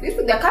cousins.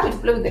 They're coming to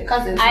play with the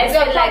cousins. I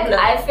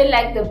feel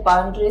like the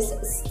boundaries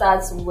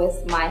starts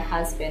with my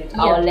husband.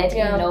 I'll let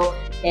him know,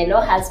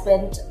 hello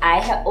husband,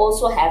 I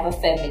also have a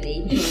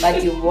family,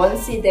 but you won't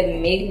see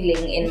them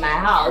mingling in my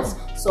house.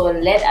 So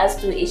let us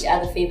do each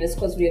other favors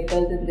because we are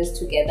building this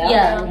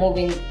together,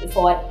 moving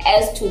forward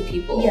as two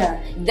people.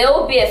 There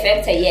will be a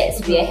factor,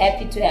 yes. We are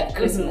happy to have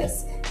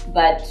Christmas,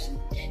 but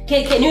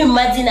can you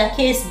imagine a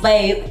case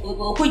by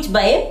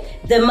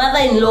the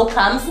mother-in-law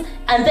comes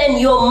and then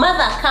your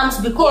mother comes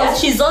because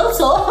she's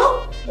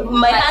also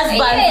my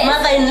husband's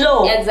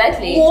mother-in-law?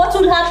 Exactly. What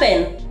will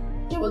happen?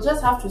 They will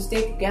just have to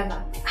stay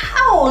together.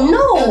 How?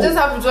 No. They'll just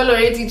have to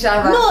tolerate each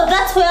other. No,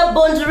 that's where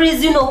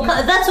boundaries, you know,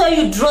 that's where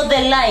you draw the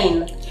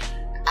line.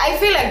 I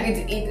feel like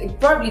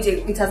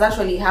it has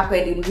actually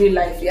happened in real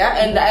life, yeah.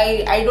 And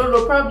I don't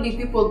know, probably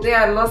people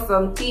there lost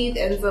some teeth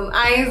and some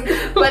eyes,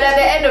 but at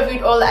the end of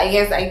it all, I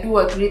guess I do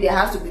agree there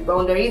has to be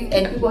boundaries,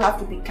 and people have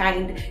to be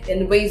kind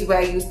in ways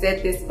where you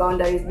set these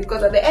boundaries,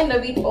 because at the end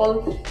of it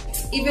all,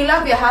 if you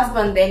love your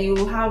husband, then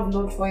you have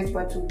no choice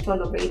but to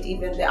tolerate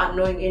even the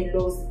annoying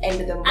in-laws and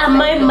the. Am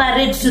I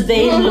married to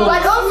the in-laws?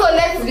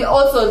 But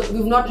also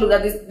we've not looked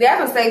at this. They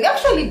haven't said they're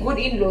actually good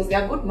in-laws. They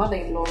are good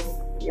mother-in-laws.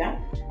 Yeah.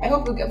 I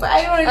hope we get, but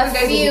I don't know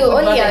if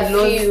you guys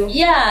will be good mother-in-laws.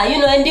 Yeah,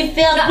 and if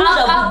they are good,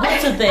 I'll be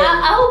good to them.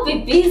 I'll be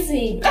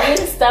busy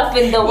doing stuff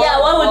in the world. Yeah,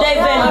 why would I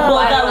even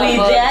bother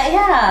with that?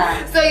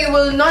 Yeah. So you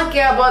will not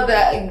care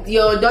about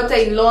your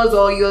daughter-in-laws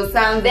or your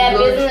sons. Their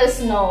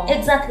business, no.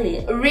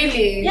 Exactly.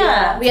 Really?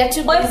 Yeah. We are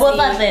too Why busy.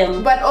 bother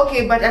them? But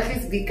at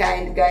least be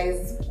kind,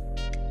 guys.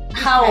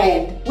 How?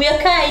 Kind. We are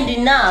kind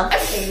enough.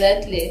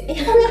 Exactly.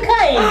 We are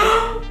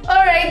kind.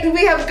 Alright,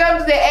 we have come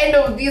to the end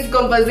of this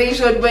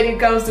conversation when it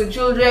comes to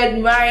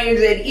children,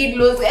 marriage, and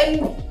in-laws.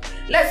 And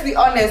let's be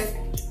honest,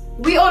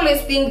 we always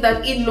think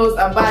that in-laws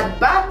are bad,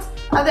 but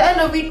at the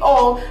end of it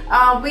all,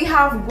 we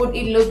have good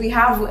in-laws. We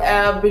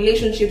have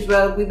relationships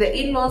where with the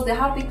in-laws they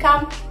have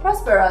become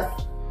prosperous.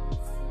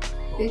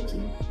 Thank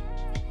you.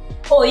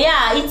 Oh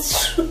yeah,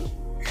 it's true.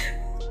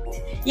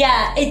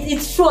 Yeah,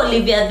 it's true,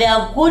 Olivia. They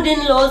are good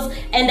in-laws,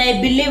 and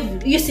I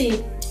believe, you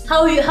see,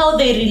 how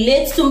they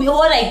relate to me.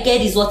 What I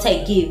get is what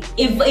I give.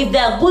 If they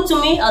are good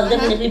to me, I'll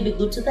definitely be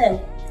good to them.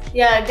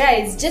 Yeah,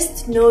 guys,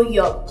 just know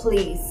your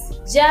place.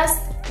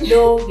 Just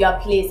know your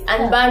place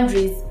and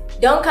boundaries.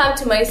 Don't come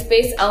to my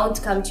space. I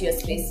won't come to your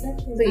space.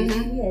 Please.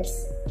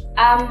 Yes.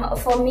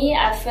 For me,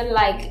 I feel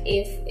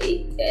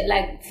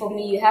like for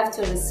me, you have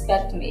to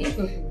respect me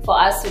for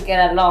us to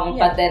get along.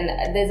 Yeah. But then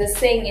there's a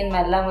saying in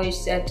my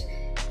language that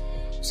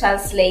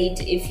translate: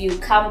 if you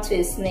come to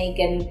a snake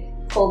and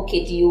poke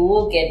it, you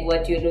will get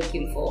what you're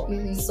looking for.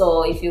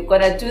 So if you're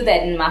gonna do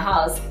that in my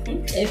house,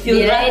 if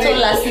you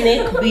rattle a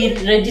snake, be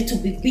ready to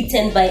be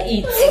bitten by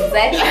it.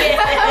 Exactly.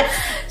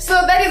 So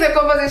that is a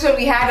conversation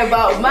we had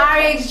about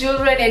marriage,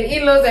 children, and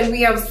in-laws, and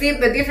we have seen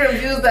the different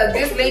views that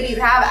these ladies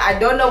have. I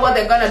don't know what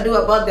they're gonna do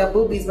about their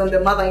boobies when the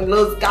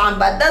mother-in-laws come,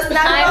 but that's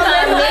not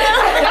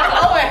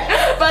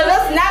but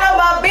that's none of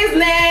our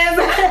business.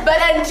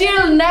 But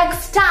until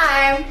next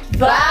time,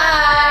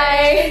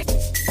 bye.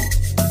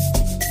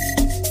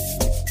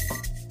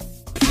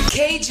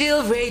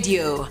 KJIL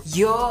Radio,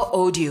 your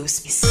audio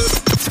space.